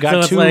 Good thing you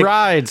got two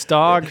rides,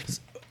 dog.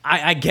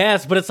 I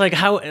guess, but it's like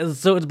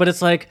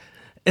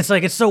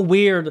it's so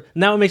weird.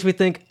 Now it makes me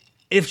think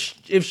if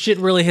shit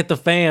really hit the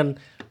fan,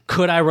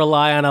 could I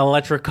rely on an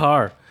electric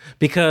car?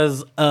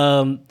 Because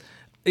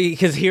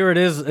here it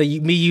is,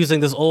 me using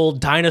this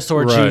old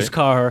dinosaur juice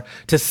car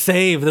to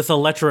save this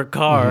electric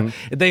car.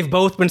 They've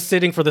both been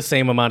sitting for the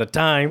same amount of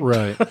time.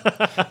 Right.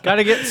 Got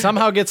to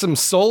somehow get some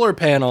solar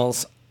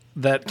panels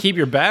that keep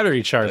your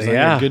battery charged.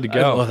 Yeah, you're good to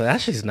go. Well,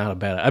 actually, it's not a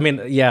bad. I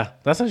mean, yeah,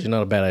 that's actually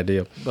not a bad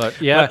idea.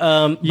 But yeah,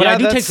 but I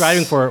do take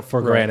driving for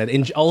granted,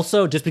 and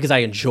also just because I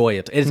enjoy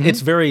it.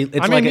 It's very.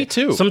 It's me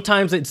too.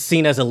 Sometimes it's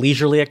seen as a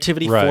leisurely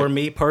activity for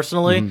me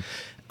personally.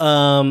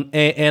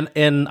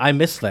 And I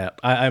miss that.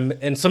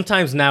 And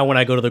sometimes now when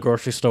I go to the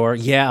grocery store,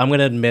 I'm going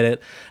to admit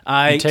it.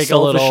 I take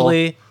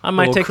I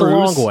might take the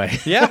long way.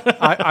 Yeah,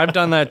 I've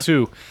done that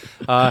too.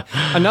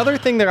 Another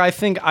thing that I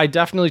think I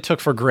definitely took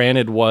for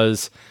granted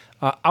was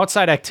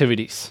outside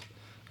activities.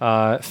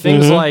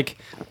 Things like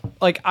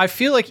I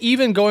feel like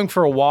even going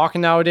for a walk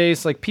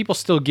nowadays, like people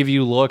still give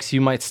you looks.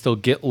 You might still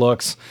get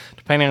looks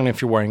depending on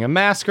if you're wearing a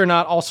mask or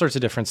not. All sorts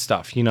of different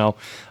stuff, you know.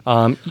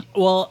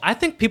 Well, I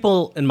think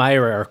people in my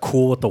area are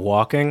cool with the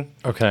walking.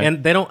 Okay,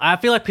 and they don't. I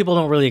feel like people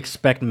don't really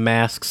expect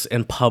masks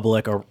in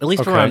public, or at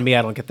least around me,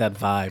 I don't get that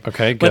vibe.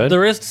 Okay, good. But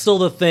there is still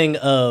the thing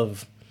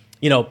of,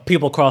 you know,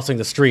 people crossing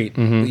the street,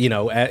 you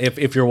know,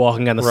 if you're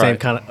walking on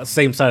the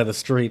same side of the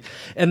street.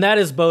 And that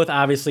is both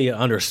obviously an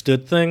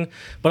understood thing,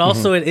 but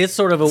also it is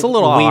sort of it's a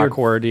little weird,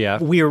 awkward,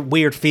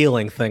 weird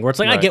feeling thing where it's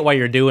like, I get why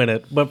you're doing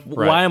it, but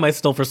why am I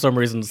still for some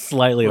reason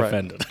slightly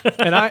offended?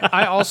 And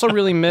I also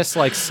really miss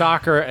like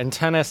soccer and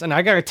tennis. And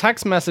I got a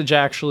text message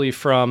actually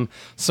from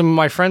some of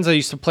my friends I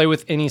used to play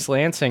with in East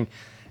Lansing,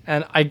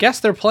 and I guess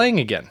they're playing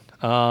again.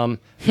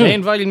 They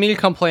invited me to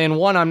come play in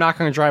one. I'm not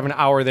going to drive an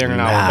hour there and an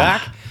hour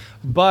back.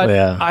 But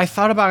I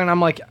thought about it, and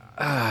I'm like,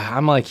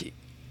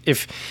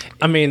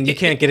 you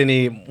can't get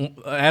any,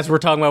 as we're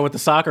talking about with the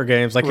soccer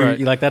games,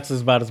 like that's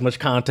about as much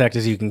contact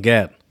as you can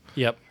get.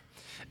 Yep.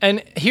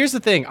 And here's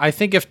the thing: I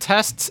think if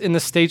tests in the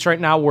States right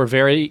now were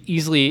very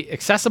easily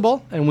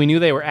accessible and we knew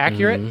they were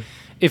accurate,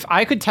 if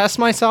I could test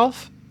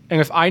myself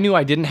and if I knew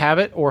I didn't have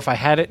it or if I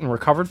had it and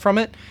recovered from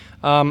it,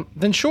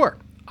 then sure.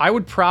 I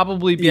would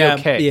probably be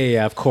okay.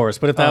 Yeah, of course.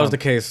 But if that was the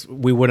case,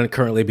 we wouldn't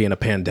currently be in a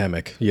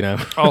pandemic, you know?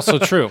 Also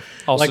true.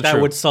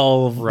 That would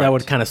solve, that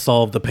would kind of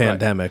solve the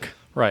pandemic.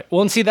 Right. Well,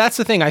 and see, that's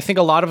the thing. I think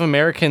a lot of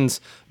Americans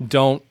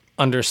don't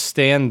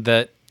understand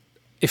that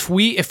if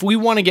we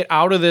want to get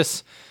out of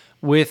this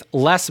with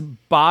less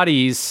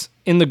bodies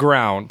in the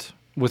ground,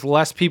 with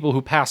less people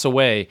who pass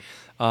away,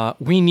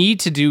 we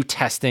need to do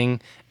testing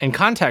and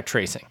contact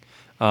tracing.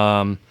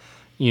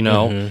 You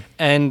know,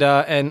 and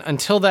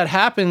until that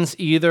happens,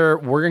 either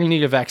we're going to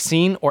need a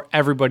vaccine or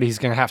everybody's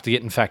going to have to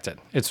get infected.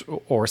 60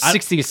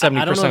 to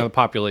 70% of the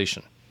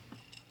population.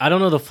 I don't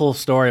know the full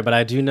story, but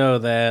I do know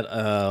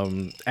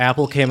that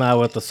Apple came out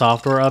with a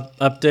software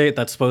update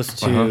that's supposed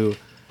to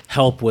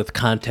help with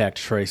contact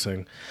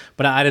tracing.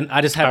 But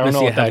I just happened to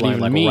see a headline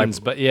like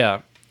means, but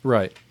yeah,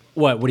 right.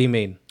 What do you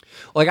mean?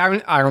 Like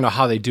I don't know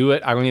how they do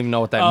it. I don't even know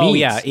what that means.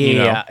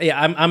 Yeah.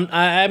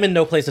 I'm in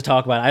no place to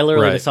talk about it. I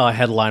literally just saw a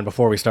headline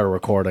before we started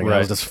recording. Right. I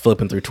was just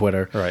flipping through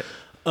Twitter. Right.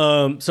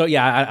 So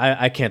yeah,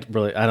 I can't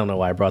really. I don't know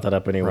why I brought that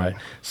up anyway. Right.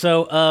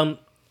 So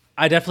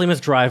I definitely miss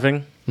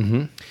driving.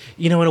 You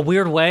know, in a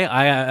weird way,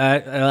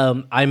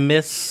 I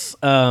miss.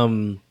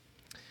 I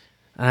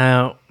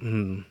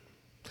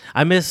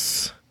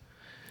miss.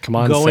 Come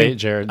on, say it,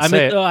 Jared.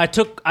 I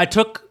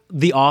took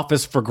The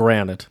Office for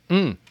granted.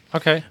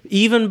 Okay.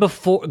 Even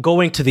before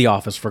going to the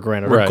office for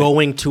granted or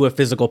going to a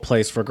physical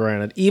place for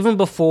granted, even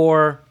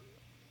before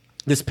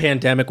this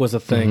pandemic was a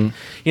thing,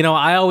 you know,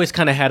 I always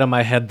kind of had in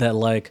my head that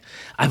like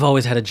I've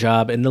always had a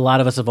job, and a lot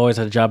of us have always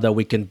had a job that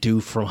we can do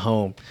from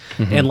home,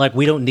 and like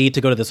we don't need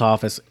to go to this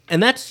office,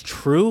 and that's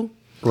true.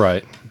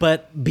 Right.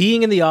 But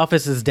being in the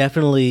office is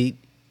definitely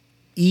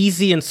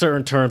easy in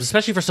certain terms,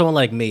 especially for someone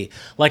like me.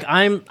 Like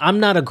I'm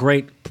not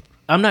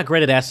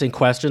great at asking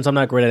questions. I'm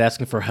not great at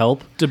asking for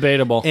help.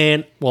 Debatable.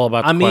 And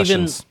about the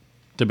questions.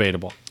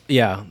 Debatable.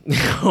 Yeah.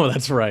 Oh,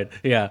 that's right.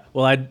 Yeah.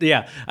 Well,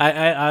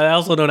 I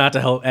also know not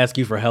to ask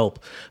you for help.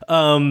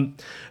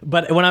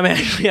 But when I'm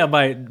actually at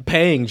my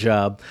paying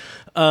job,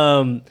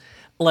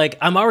 like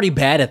I'm already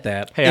bad at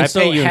that. Hey, and I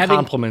pay you in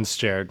compliments,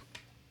 Jared.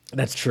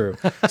 That's true.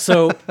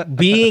 So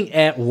being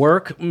at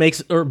work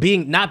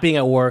not being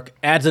at work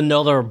adds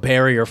another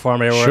barrier for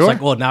me. Where it's like,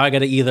 well, now I got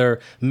to either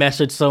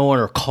message someone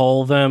or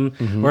call them,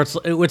 or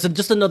it's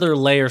just another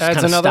layer kind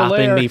of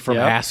stopping me from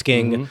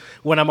asking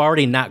when I'm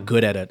already not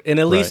good at it. And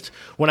at least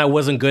when I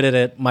wasn't good at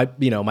it, my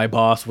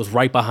boss was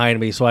right behind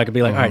me, so I could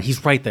be like, all right,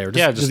 he's right there.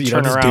 Just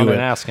turn around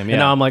and ask him. Yeah. And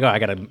now I'm like, oh, I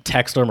got to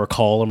text him or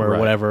call him or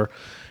whatever.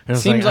 And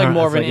seems like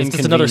more of an inconvenience.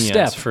 It's another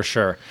step for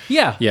sure.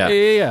 Yeah.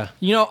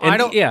 You know,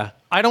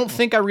 I don't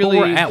think I really...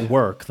 But we're at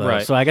work, though,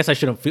 so I guess I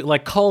shouldn't feel...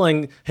 Like,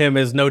 calling him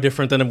is no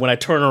different than when I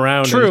turn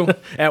around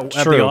at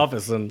the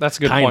office. And that's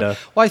a good point.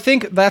 Well, I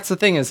think that's the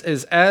thing, is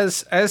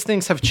as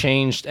things have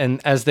changed and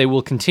as they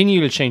will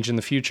continue to change in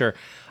the future,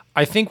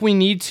 I think we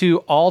need to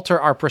alter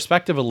our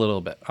perspective a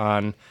little bit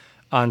on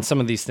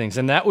some of these things,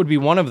 and that would be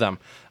one of them.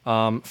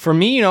 For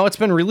me, you know, it's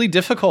been really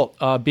difficult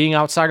being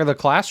outside of the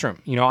classroom.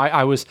 You know,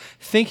 I was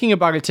thinking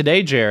about it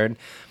today, Jared,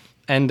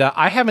 and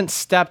I haven't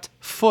stepped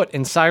foot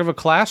inside of a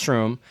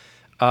classroom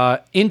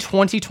in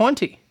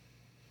 2020,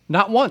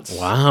 not once.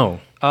 Wow.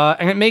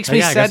 And it makes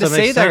me sad to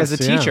say that as a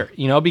teacher,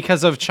 you know,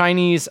 because of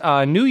Chinese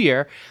New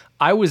Year,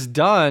 I was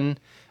done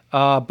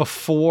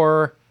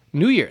before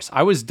New Year's.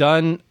 I was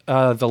done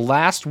the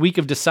last week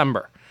of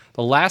December.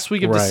 The last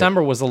week of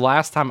December was the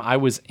last time I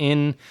was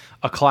in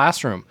a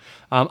classroom.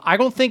 I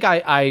don't think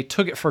I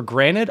took it for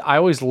granted. I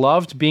always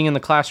loved being in the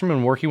classroom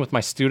and working with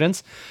my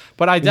students,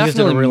 but I definitely just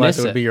didn't realize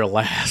miss it would be your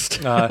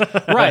last.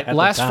 Right,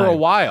 last for a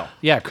while.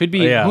 Yeah, it could be.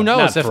 Yeah, who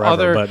knows not if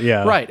forever, but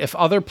yeah. right if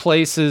other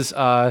places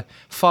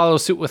follow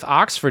suit with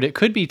Oxford, it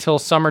could be till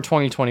summer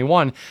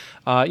 2021.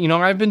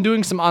 I've been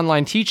doing some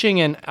online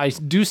teaching, and I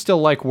do still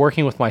like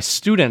working with my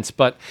students,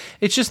 but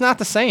it's just not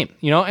the same.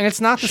 And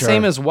it's not the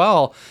same as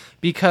well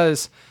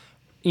because.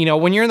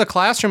 When you're in the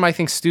classroom, I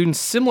think students,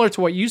 similar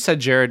to what you said,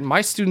 Jared, my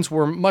students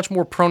were much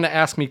more prone to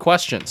ask me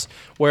questions.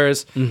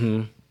 Whereas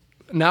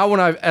now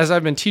as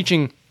I've been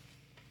teaching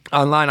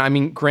online, I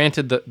mean,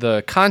 granted,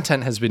 the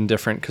content has been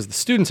different because the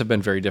students have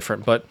been very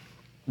different, but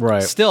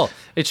still,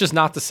 it's just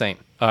not the same.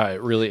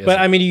 It really is. But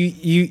I mean,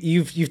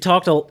 you've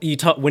talked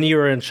when you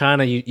were in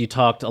China. You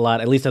talked a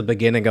lot, at least at the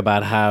beginning,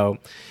 about how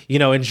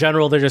in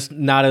general they're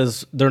not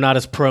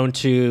as prone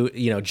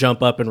to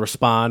jump up and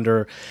respond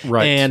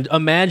and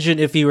imagine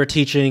if you were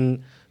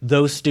teaching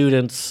those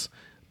students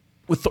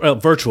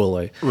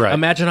virtually. Right.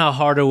 Imagine how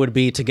hard it would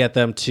be to get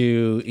them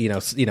to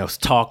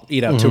talk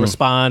to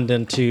respond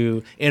and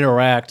to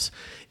interact.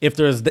 If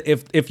there's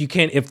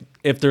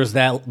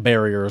that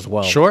barrier as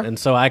well. Sure. And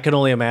so I can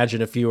only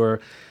imagine if you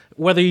were.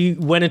 Whether you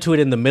went into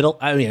it in the middle,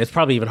 I mean, it's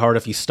probably even hard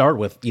if you start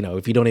with,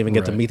 if you don't even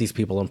get to meet these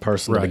people in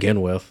person to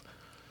begin with.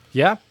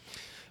 Yeah.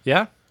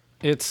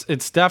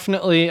 It's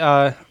definitely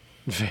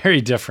very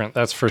different,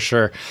 that's for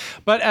sure.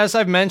 But as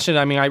I've mentioned,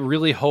 I mean, I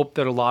really hope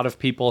that a lot of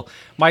people,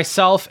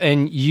 myself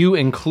and you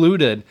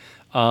included,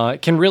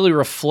 can really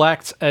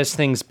reflect as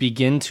things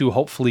begin to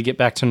hopefully get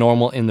back to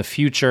normal in the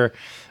future.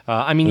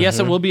 I mean, yes,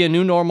 it will be a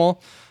new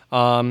normal.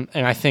 And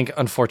I think,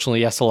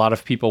 unfortunately, yes, a lot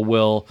of people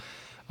will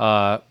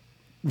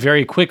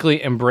very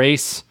quickly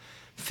embrace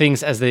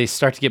things as they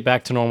start to get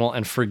back to normal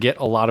and forget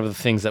a lot of the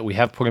things that we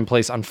have put in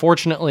place,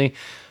 unfortunately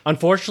and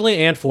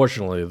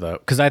fortunately, though,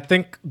 because I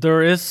think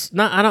there is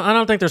not. I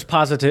don't think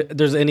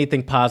there's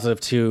anything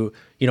positive to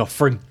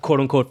for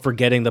quote unquote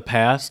forgetting the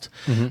past,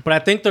 but I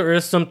think there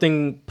is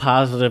something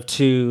positive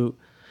to.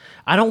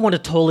 I don't want to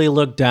totally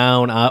look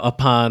down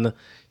upon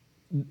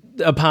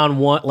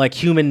one like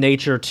human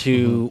nature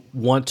to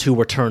want to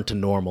return to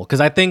normal,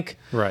 because I think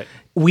that's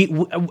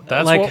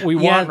what we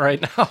want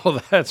right now.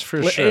 That's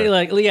for sure.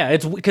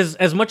 It's because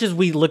as much as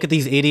we look at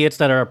these idiots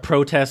that are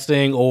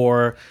protesting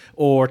or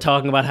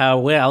talking about how,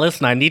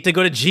 listen, I need to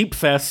go to Jeep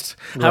Fest.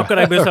 How could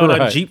I miss out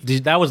on Jeep?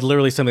 That was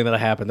literally something that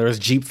happened. There was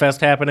Jeep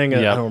Fest happening.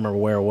 And I don't remember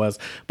where it was,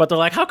 but they're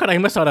like, how could I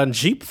miss out on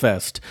Jeep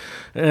Fest?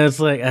 And it's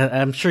like,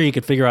 I'm sure you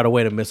could figure out a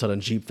way to miss out on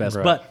Jeep Fest,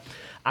 but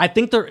I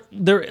think they're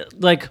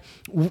like,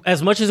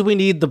 as much as we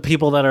need the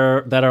people that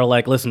are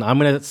like, listen, I'm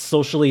gonna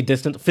physically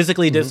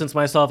distance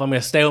myself. I'm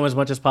gonna stay home as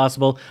much as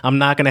possible. I'm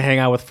not gonna hang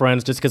out with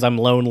friends just because I'm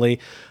lonely,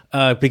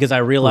 because I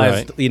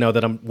realized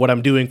that what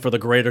I'm doing for the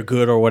greater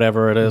good or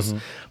whatever it is.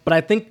 But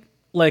I think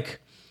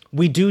like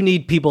we do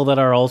need people that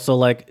are also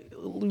like,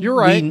 you're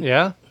right,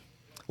 yeah.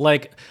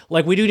 Like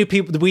we do need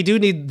people. We do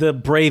need the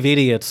brave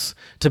idiots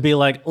to be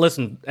like,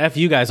 listen, F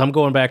you guys, I'm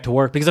going back to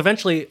work because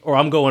eventually, or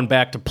I'm going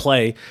back to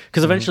play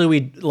because eventually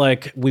we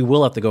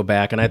will have to go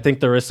back. And I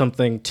think there is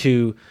something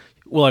to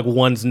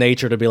one's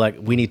nature to be like,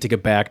 we need to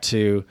get back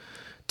to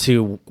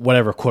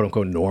whatever quote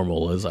unquote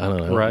normal is. I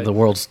don't know. Right. The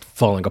world's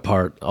falling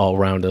apart all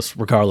around us,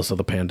 regardless of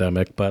the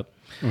pandemic. But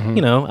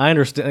I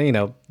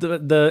understand.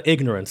 The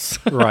ignorance.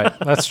 Right.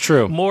 That's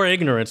true. More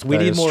ignorance. We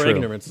need more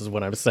ignorance, is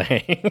what I'm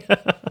saying.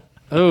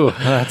 Oh,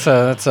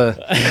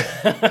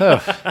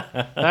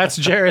 that's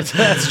Jared's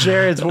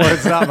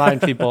words, not mine,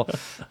 people.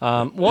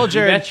 Well,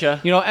 Jared,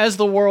 as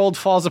the world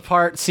falls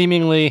apart,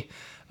 seemingly,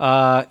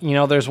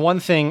 there's one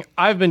thing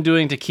I've been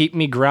doing to keep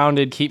me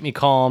grounded, keep me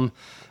calm,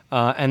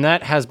 and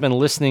that has been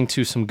listening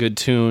to some good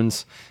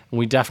tunes. And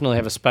we definitely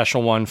have a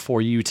special one for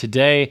you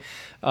today.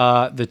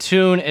 The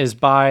tune is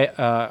by,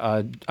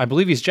 I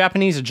believe he's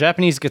Japanese, a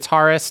Japanese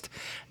guitarist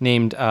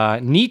named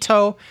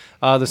Nito.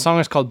 The song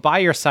is called By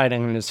Your Side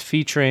and it is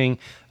featuring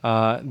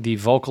the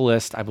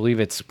vocalist, I believe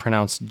it's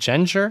pronounced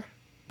Genger,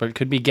 but it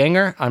could be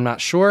Genger, I'm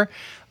not sure.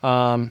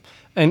 And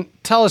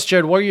tell us,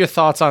 Jared, what are your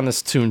thoughts on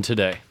this tune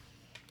today?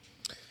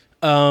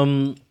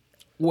 Well,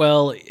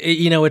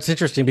 it's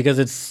interesting because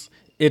it's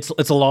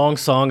a long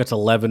song, it's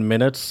 11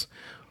 minutes,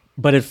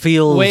 but it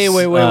feels...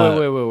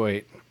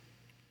 Wait.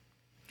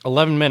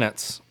 11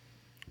 minutes.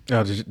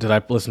 Oh, did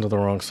I listen to the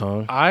wrong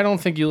song? I don't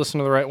think you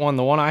listened to the right one.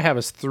 The one I have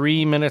is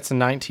 3 minutes and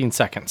 19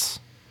 seconds.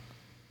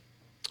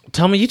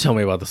 You tell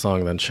me about the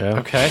song then, Cho.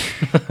 Okay.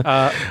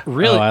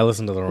 Really? Oh, I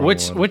listened to the wrong one.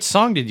 Which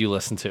song did you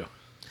listen to?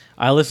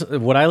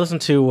 What I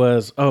listened to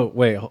was... Oh,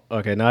 wait.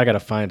 Okay, now I got to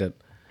find it.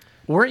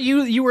 Weren't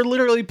you... You were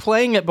literally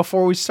playing it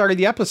before we started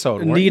the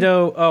episode,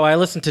 Nito... Oh, I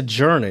listened to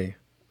Journey.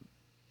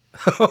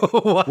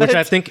 What? Which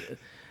I think...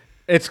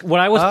 It's what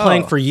I was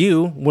playing for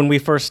you when we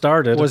first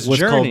started was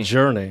called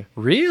Journey.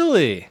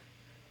 Really?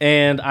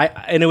 And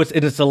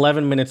it's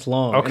 11 minutes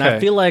long. Okay. And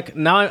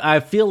I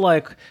feel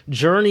like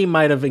Journey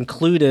might have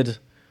included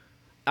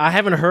I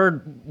haven't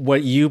heard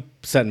what you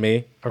sent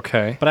me.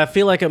 Okay. But I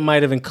feel like it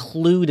might have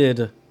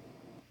included.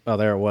 Oh,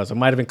 there it was. It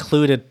might have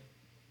included.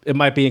 It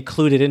might be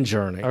included in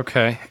Journey.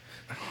 Okay.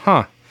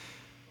 Huh.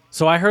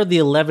 So I heard the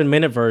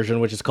 11-minute version,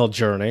 which is called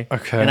Journey.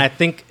 Okay. And I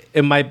think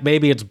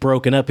maybe it's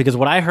broken up because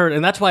what I heard,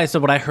 and that's why I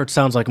said what I heard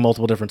sounds like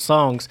multiple different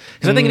songs,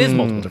 because I think it is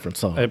multiple different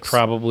songs. It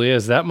probably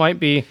is. That might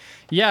be.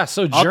 Yeah,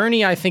 so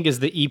Journey, I think, is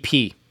the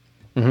EP.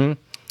 Mm-hmm.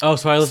 Oh,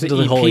 so I listened to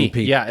the whole EP.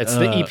 Yeah, it's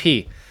the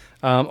EP.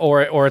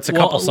 Or it's a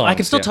couple songs. I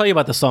can still tell you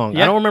about the song.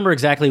 Yeah. I don't remember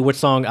exactly which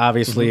song,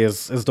 obviously,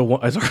 is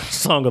our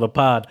song of the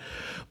pod.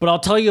 But I'll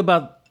tell you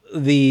about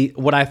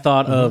what I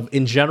thought of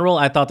in general.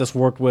 I thought this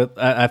worked with.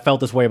 I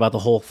felt this way about the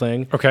whole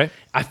thing. Okay.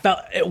 I felt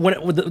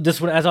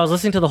as I was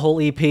listening to the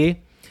whole EP,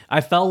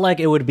 I felt like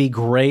it would be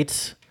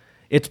great.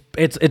 It's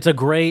a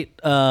great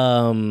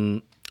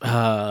it's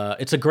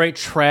a great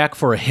track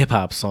for a hip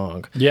hop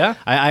song. Yeah.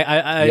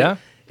 Yeah.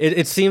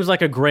 It seems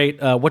like a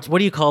great what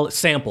do you call it?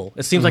 Sample.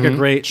 It seems like a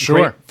great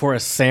for a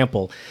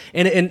sample,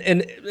 and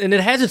it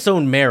has its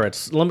own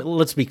merits.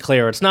 Let's be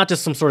clear. It's not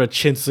just some sort of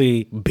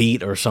chintzy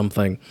beat or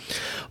something,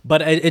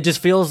 but it just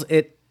feels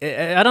it.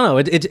 I don't know.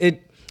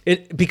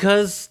 It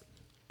because.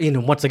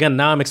 Once again,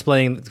 now I'm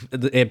explaining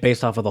it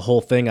based off of the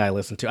whole thing I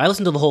listened to. I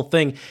listened to the whole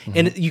thing,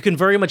 and you can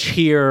very much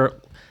hear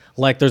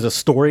like there's a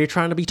story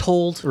trying to be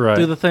told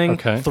through the thing,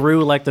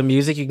 through like the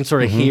music. You can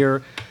sort of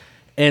hear.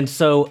 And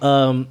so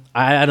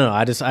I don't know.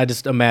 I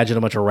just imagine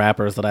a bunch of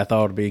rappers that I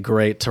thought would be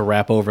great to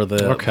rap over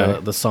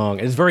the song.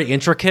 It's very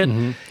intricate.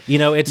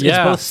 It's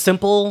both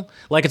simple,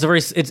 like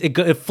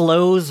it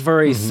flows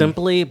very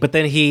simply, but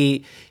then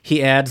he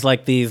adds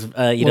like these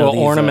little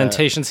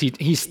ornamentations.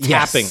 He's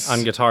tapping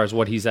on guitar is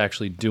what he's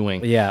actually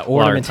doing. Yeah,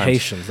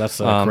 ornamentations.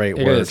 That's a great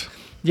word.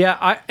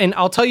 Yeah, and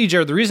I'll tell you,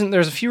 Jared.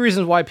 There's a few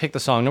reasons why I picked the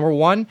song. Number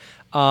one.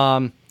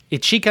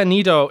 Ichika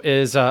Nido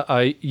is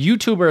a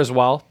YouTuber as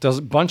well, does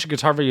a bunch of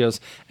guitar videos,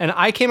 and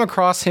I came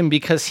across him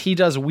because he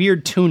does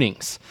weird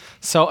tunings.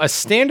 So a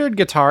standard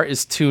guitar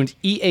is tuned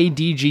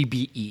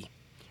E-A-D-G-B-E,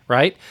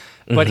 right?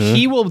 But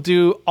he will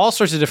do all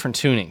sorts of different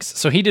tunings.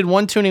 So he did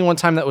one tuning one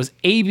time that was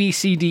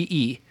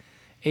A-B-C-D-E.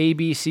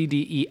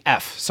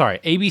 A-B-C-D-E-F. Sorry,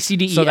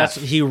 A-B-C-D-E-F.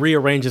 So he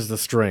rearranges the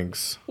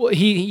strings. Well,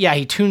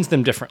 he tunes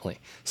them differently.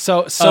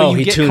 So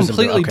you get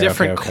completely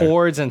different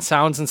chords and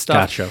sounds and stuff.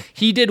 Gotcha.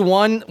 He did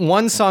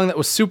one song that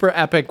was super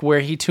epic where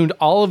he tuned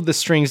all of the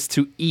strings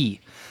to E.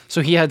 So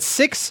he had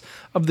 6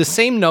 of the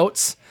same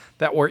notes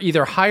that were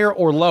either higher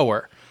or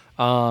lower.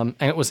 And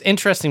it was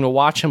interesting to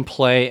watch him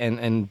play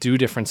and do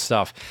different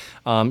stuff.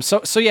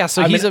 So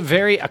he's a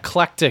very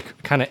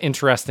eclectic, kind of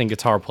interesting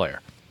guitar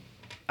player.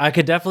 I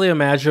could definitely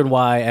imagine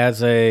why,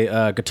 as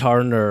a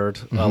guitar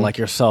nerd like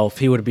yourself,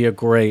 he would be a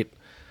great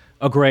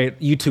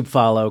YouTube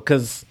follow.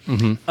 Because,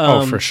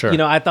 for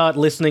sure. I thought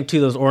listening to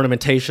those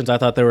ornamentations, I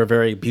thought they were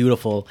very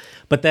beautiful.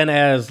 But then,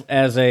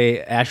 as a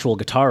actual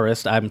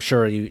guitarist, I'm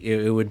sure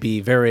it would be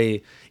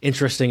very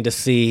interesting to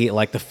see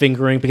like the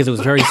fingering because it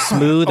was very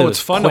smooth. It was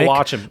fun quick, to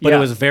watch him, but it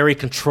was very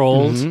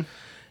controlled.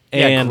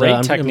 And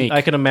great technique.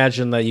 I can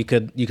imagine that you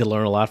could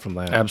learn a lot from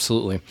that.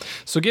 Absolutely.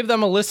 So give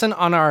them a listen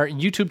on our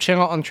YouTube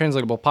channel,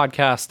 Untranslatable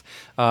Podcast.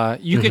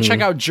 You can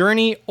check out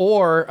Journey,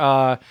 or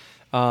I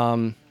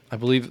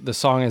believe the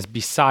song is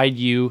Beside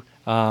You.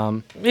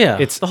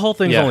 It's the whole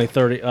thing's only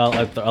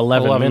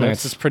 11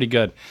 minutes. It's pretty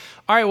good.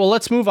 All right, well,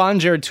 let's move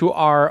on, Jared, to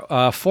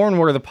our foreign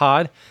word of the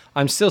pod.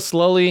 I'm still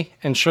slowly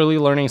and surely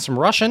learning some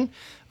Russian.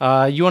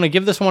 You want to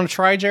give this one a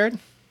try, Jared?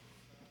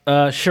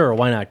 Sure,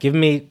 why not? Give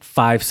me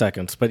 5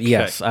 seconds, but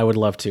yes, I would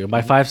love to.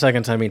 By 5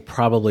 seconds, I mean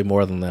probably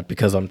more than that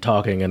because I'm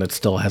talking and it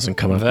still hasn't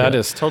come up yet. That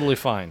is totally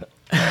fine.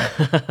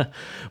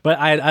 But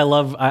I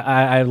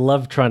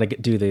love trying to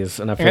do these,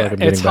 and I feel like I'm getting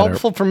better. It's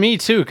helpful for me,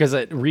 too, because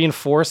it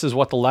reinforces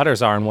what the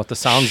letters are and what the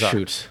sounds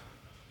are.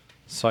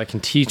 So I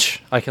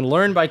can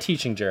learn by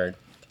teaching, Jared.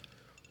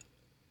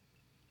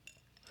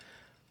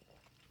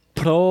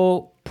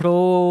 Provro.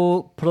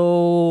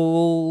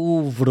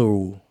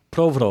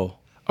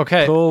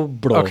 Okay.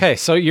 Okay.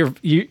 So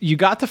you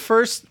got the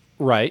first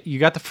right. You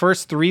got the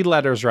first 3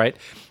 letters right.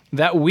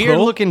 That weird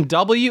looking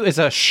W is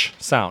a sh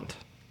sound.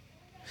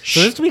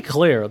 So just to be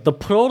clear, the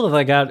pro that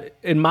I got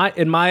in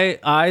my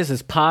eyes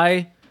is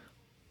pi,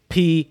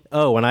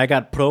 P-O, and I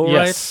got pro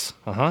right. Yes.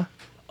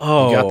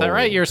 Oh, you got that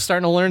right. You're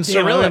starting to learn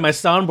Cyrillic. I my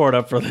soundboard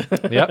up for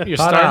that. Yep. You're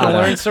starting to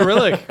learn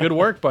Cyrillic. Good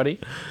work,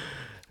 buddy.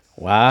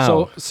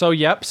 Wow. So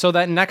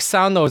that next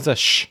sound though is a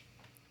sh.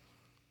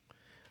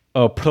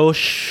 Oh,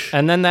 prosh.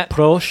 And then that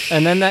prosh.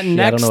 And then that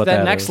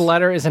next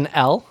letter is an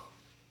L.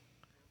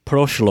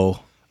 Proshlo.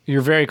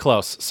 You're very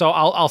close. So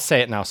I'll say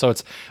it now. So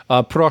it's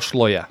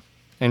proshloya.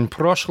 And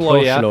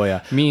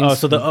proshloya means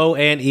so the O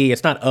and E.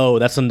 It's not O.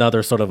 That's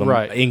another sort of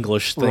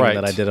English thing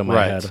that I did in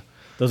my head.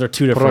 Those are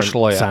 2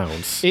 different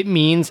sounds. It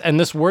means, and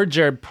this word,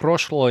 Jared,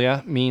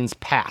 proshloya means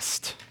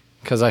past.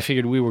 Because I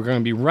figured we were going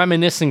to be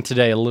reminiscing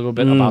today a little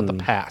bit about the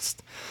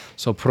past.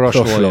 So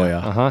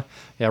proshloya.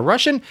 Yeah,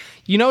 Russian.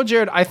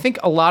 Jared, I think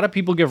a lot of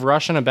people give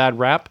Russian a bad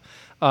rap.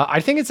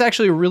 I think it's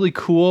actually a really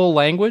cool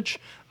language.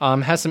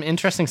 Has some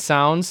interesting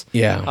sounds.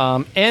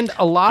 Yeah. And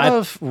a lot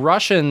of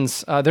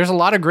Russians. There's a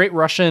lot of great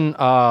Russian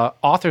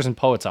authors and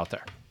poets out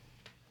there.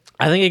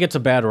 I think it gets a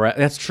bad rap.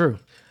 That's true.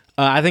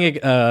 I think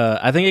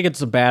it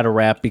gets a bad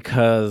rap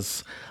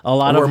because a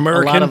lot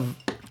of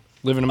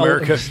live in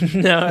America.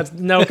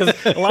 No,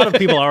 because a lot of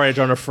people our age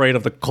aren't afraid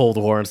of the Cold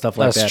War and stuff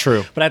like that. That's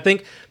true. But I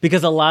think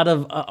because a lot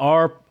of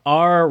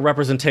our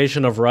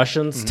representation of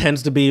Russians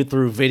tends to be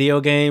through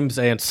video games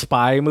and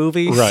spy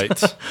movies.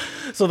 Right.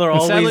 So they're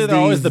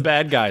always the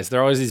bad guys.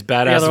 They're always these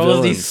badass villains. They're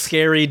always these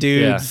scary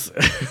dudes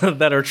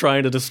that are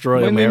trying to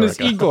destroy America. My name is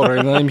Igor,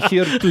 and I'm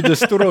here to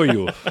destroy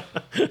you.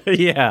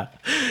 Yeah.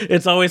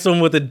 It's always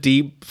someone with a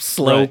deep,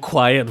 slow,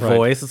 quiet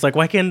voice. It's like,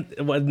 why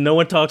can't no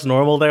one talks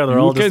normal there? They're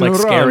all just like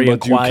scary and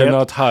quiet. You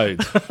cannot hide.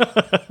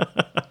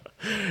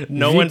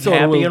 No one's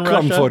happy in Russia.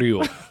 Come for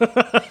you.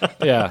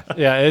 Yeah.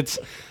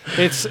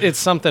 It's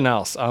something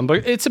else.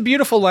 But it's a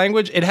beautiful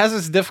language. It has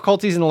its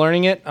difficulties in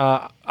learning it.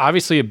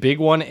 Obviously, a big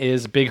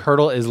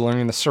hurdle is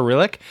learning the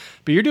Cyrillic.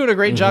 But you're doing a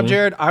great job,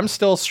 Jared. I'm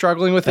still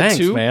struggling with it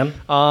too. Thanks,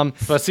 man.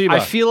 I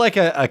feel like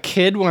a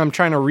kid when I'm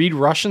trying to read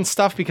Russian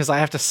stuff because I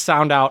have to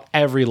sound out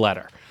every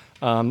letter.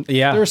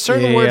 There are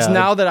certain words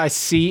now that I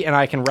see and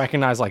I can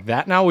recognize like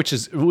that now, which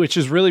is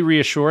really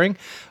reassuring.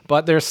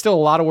 But there's still a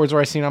lot of words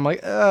where I see and I'm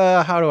like,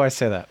 how do I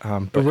say that?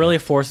 It really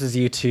forces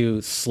you to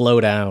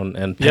slow down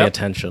and pay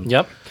attention.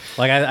 Yep.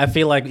 Like I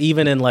feel like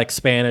even in like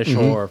Spanish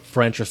or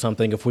French or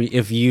something,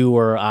 if you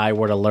or I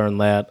were to learn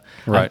that,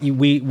 right.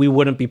 We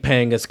wouldn't be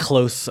paying as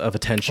close of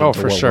attention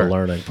to what we're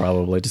learning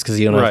probably, just because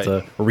you don't have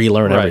to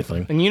relearn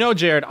everything. And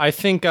Jared, I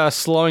think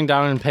slowing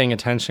down and paying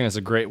attention is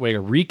a great way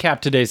to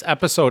recap today's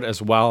episode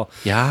as well.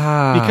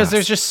 Yeah. Because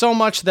there's just so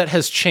much that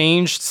has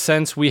changed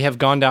since we have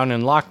gone down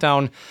in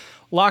lockdown.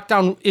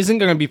 Lockdown isn't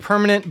going to be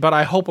permanent, but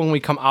I hope when we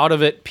come out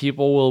of it,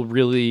 people will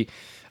really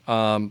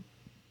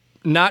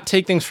not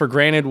take things for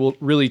granted, will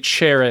really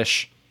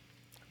cherish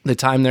the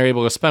time they're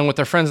able to spend with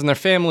their friends and their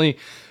family,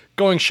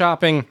 going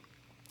shopping,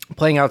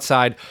 playing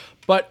outside.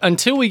 But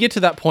until we get to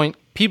that point,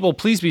 people,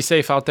 please be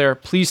safe out there.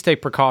 Please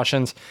take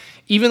precautions.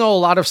 Even though a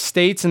lot of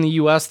states in the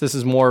U.S., this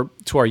is more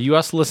to our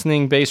U.S.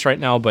 listening base right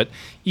now, but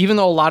even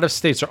though a lot of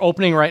states are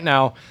opening right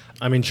now,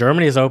 I mean,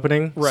 Germany is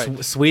opening.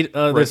 Right. Sweden's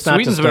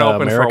been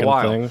open American for a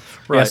while. Thing.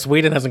 Right. Yeah,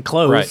 Sweden hasn't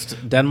closed. Right.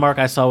 Denmark,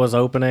 I saw, was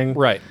opening.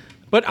 Right.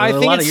 But I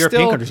think a lot of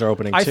European countries are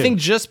opening, I too. think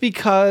just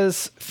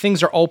because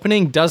things are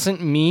opening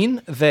doesn't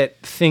mean that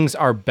things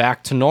are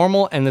back to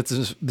normal and that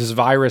this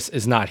virus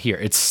is not here.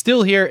 It's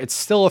still here. It's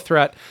still a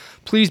threat.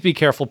 Please be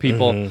careful,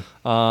 people. We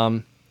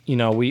want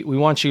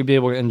you to be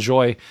able to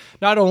enjoy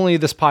not only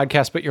this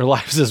podcast, but your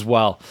lives as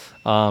well.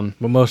 But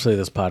mostly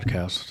this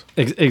podcast.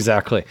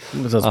 Exactly.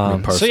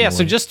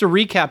 So just to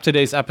recap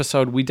today's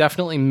episode, we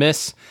definitely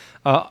miss,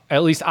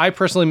 at least I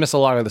personally miss a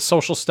lot of the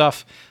social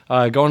stuff,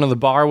 going to the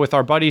bar with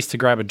our buddies to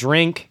grab a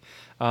drink.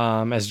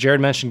 As Jared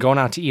mentioned, going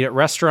out to eat at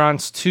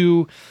restaurants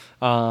too.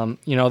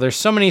 There's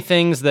so many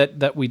things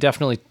that we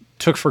definitely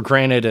took for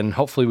granted and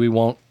hopefully we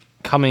won't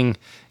coming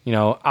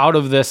out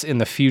of this in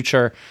the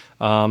future.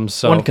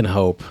 So one can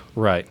hope.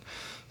 Right.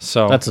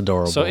 So that's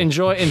adorable. So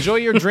enjoy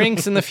your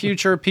drinks in the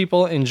future,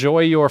 people. Enjoy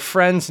your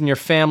friends and your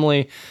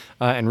family,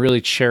 and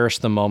really cherish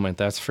the moment.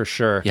 That's for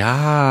sure.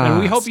 Yeah. And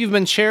we hope you've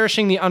been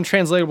cherishing the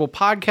Untranslatable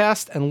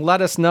podcast, and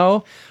let us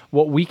know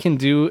what we can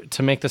do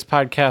to make this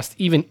podcast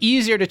even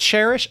easier to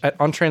cherish at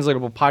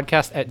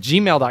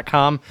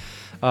untranslatablepodcast@gmail.com.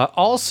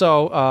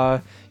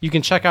 Also, you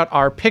can check out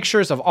our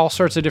pictures of all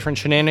sorts of different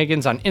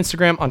shenanigans on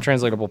Instagram,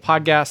 Untranslatable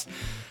Podcast.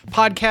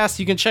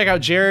 You can check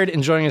out Jared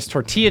enjoying his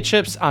tortilla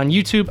chips on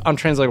YouTube,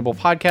 Untranslatable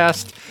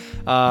Podcast.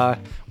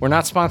 We're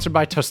not sponsored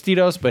by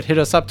Tostitos, but hit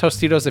us up,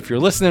 Tostitos, if you're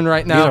listening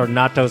right now. These are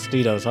not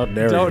Tostitos. How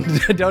dare you?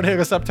 Don't hit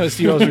us up,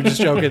 Tostitos. We're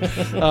just joking.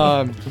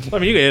 I mean,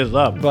 you can hit us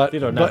up, but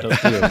these are not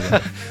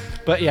Tostitos.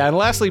 But yeah, and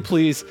lastly,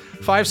 please,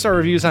 5-star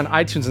reviews on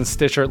iTunes and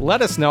Stitcher.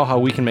 Let us know how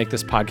we can make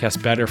this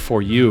podcast better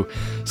for you.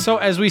 So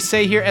as we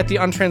say here at the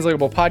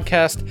Untranslatable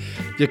Podcast,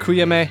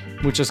 dziękujemy,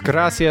 muchas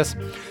gracias,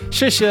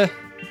 shishya,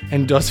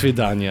 and do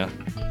svidania.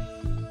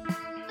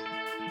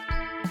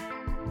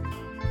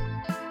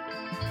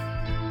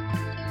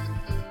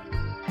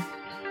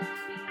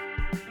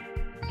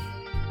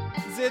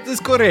 That is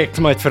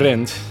correct, my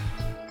friend.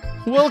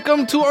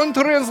 Welcome to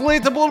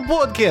Untranslatable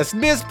Podcast,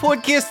 best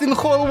podcast in the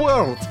whole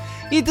world.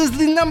 It is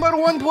the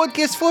 #1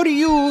 podcast for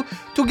you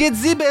to get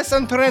the best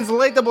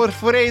untranslatable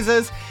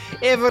phrases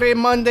every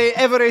Monday,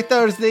 every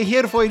Thursday,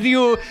 here for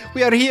you.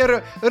 We are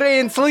here,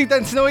 rain, sleet,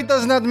 and snow. It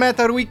does not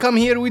matter. We come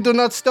here. We do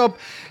not stop.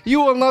 You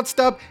will not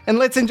stop. And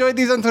let's enjoy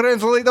these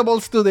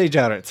untranslatables today,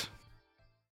 Jared.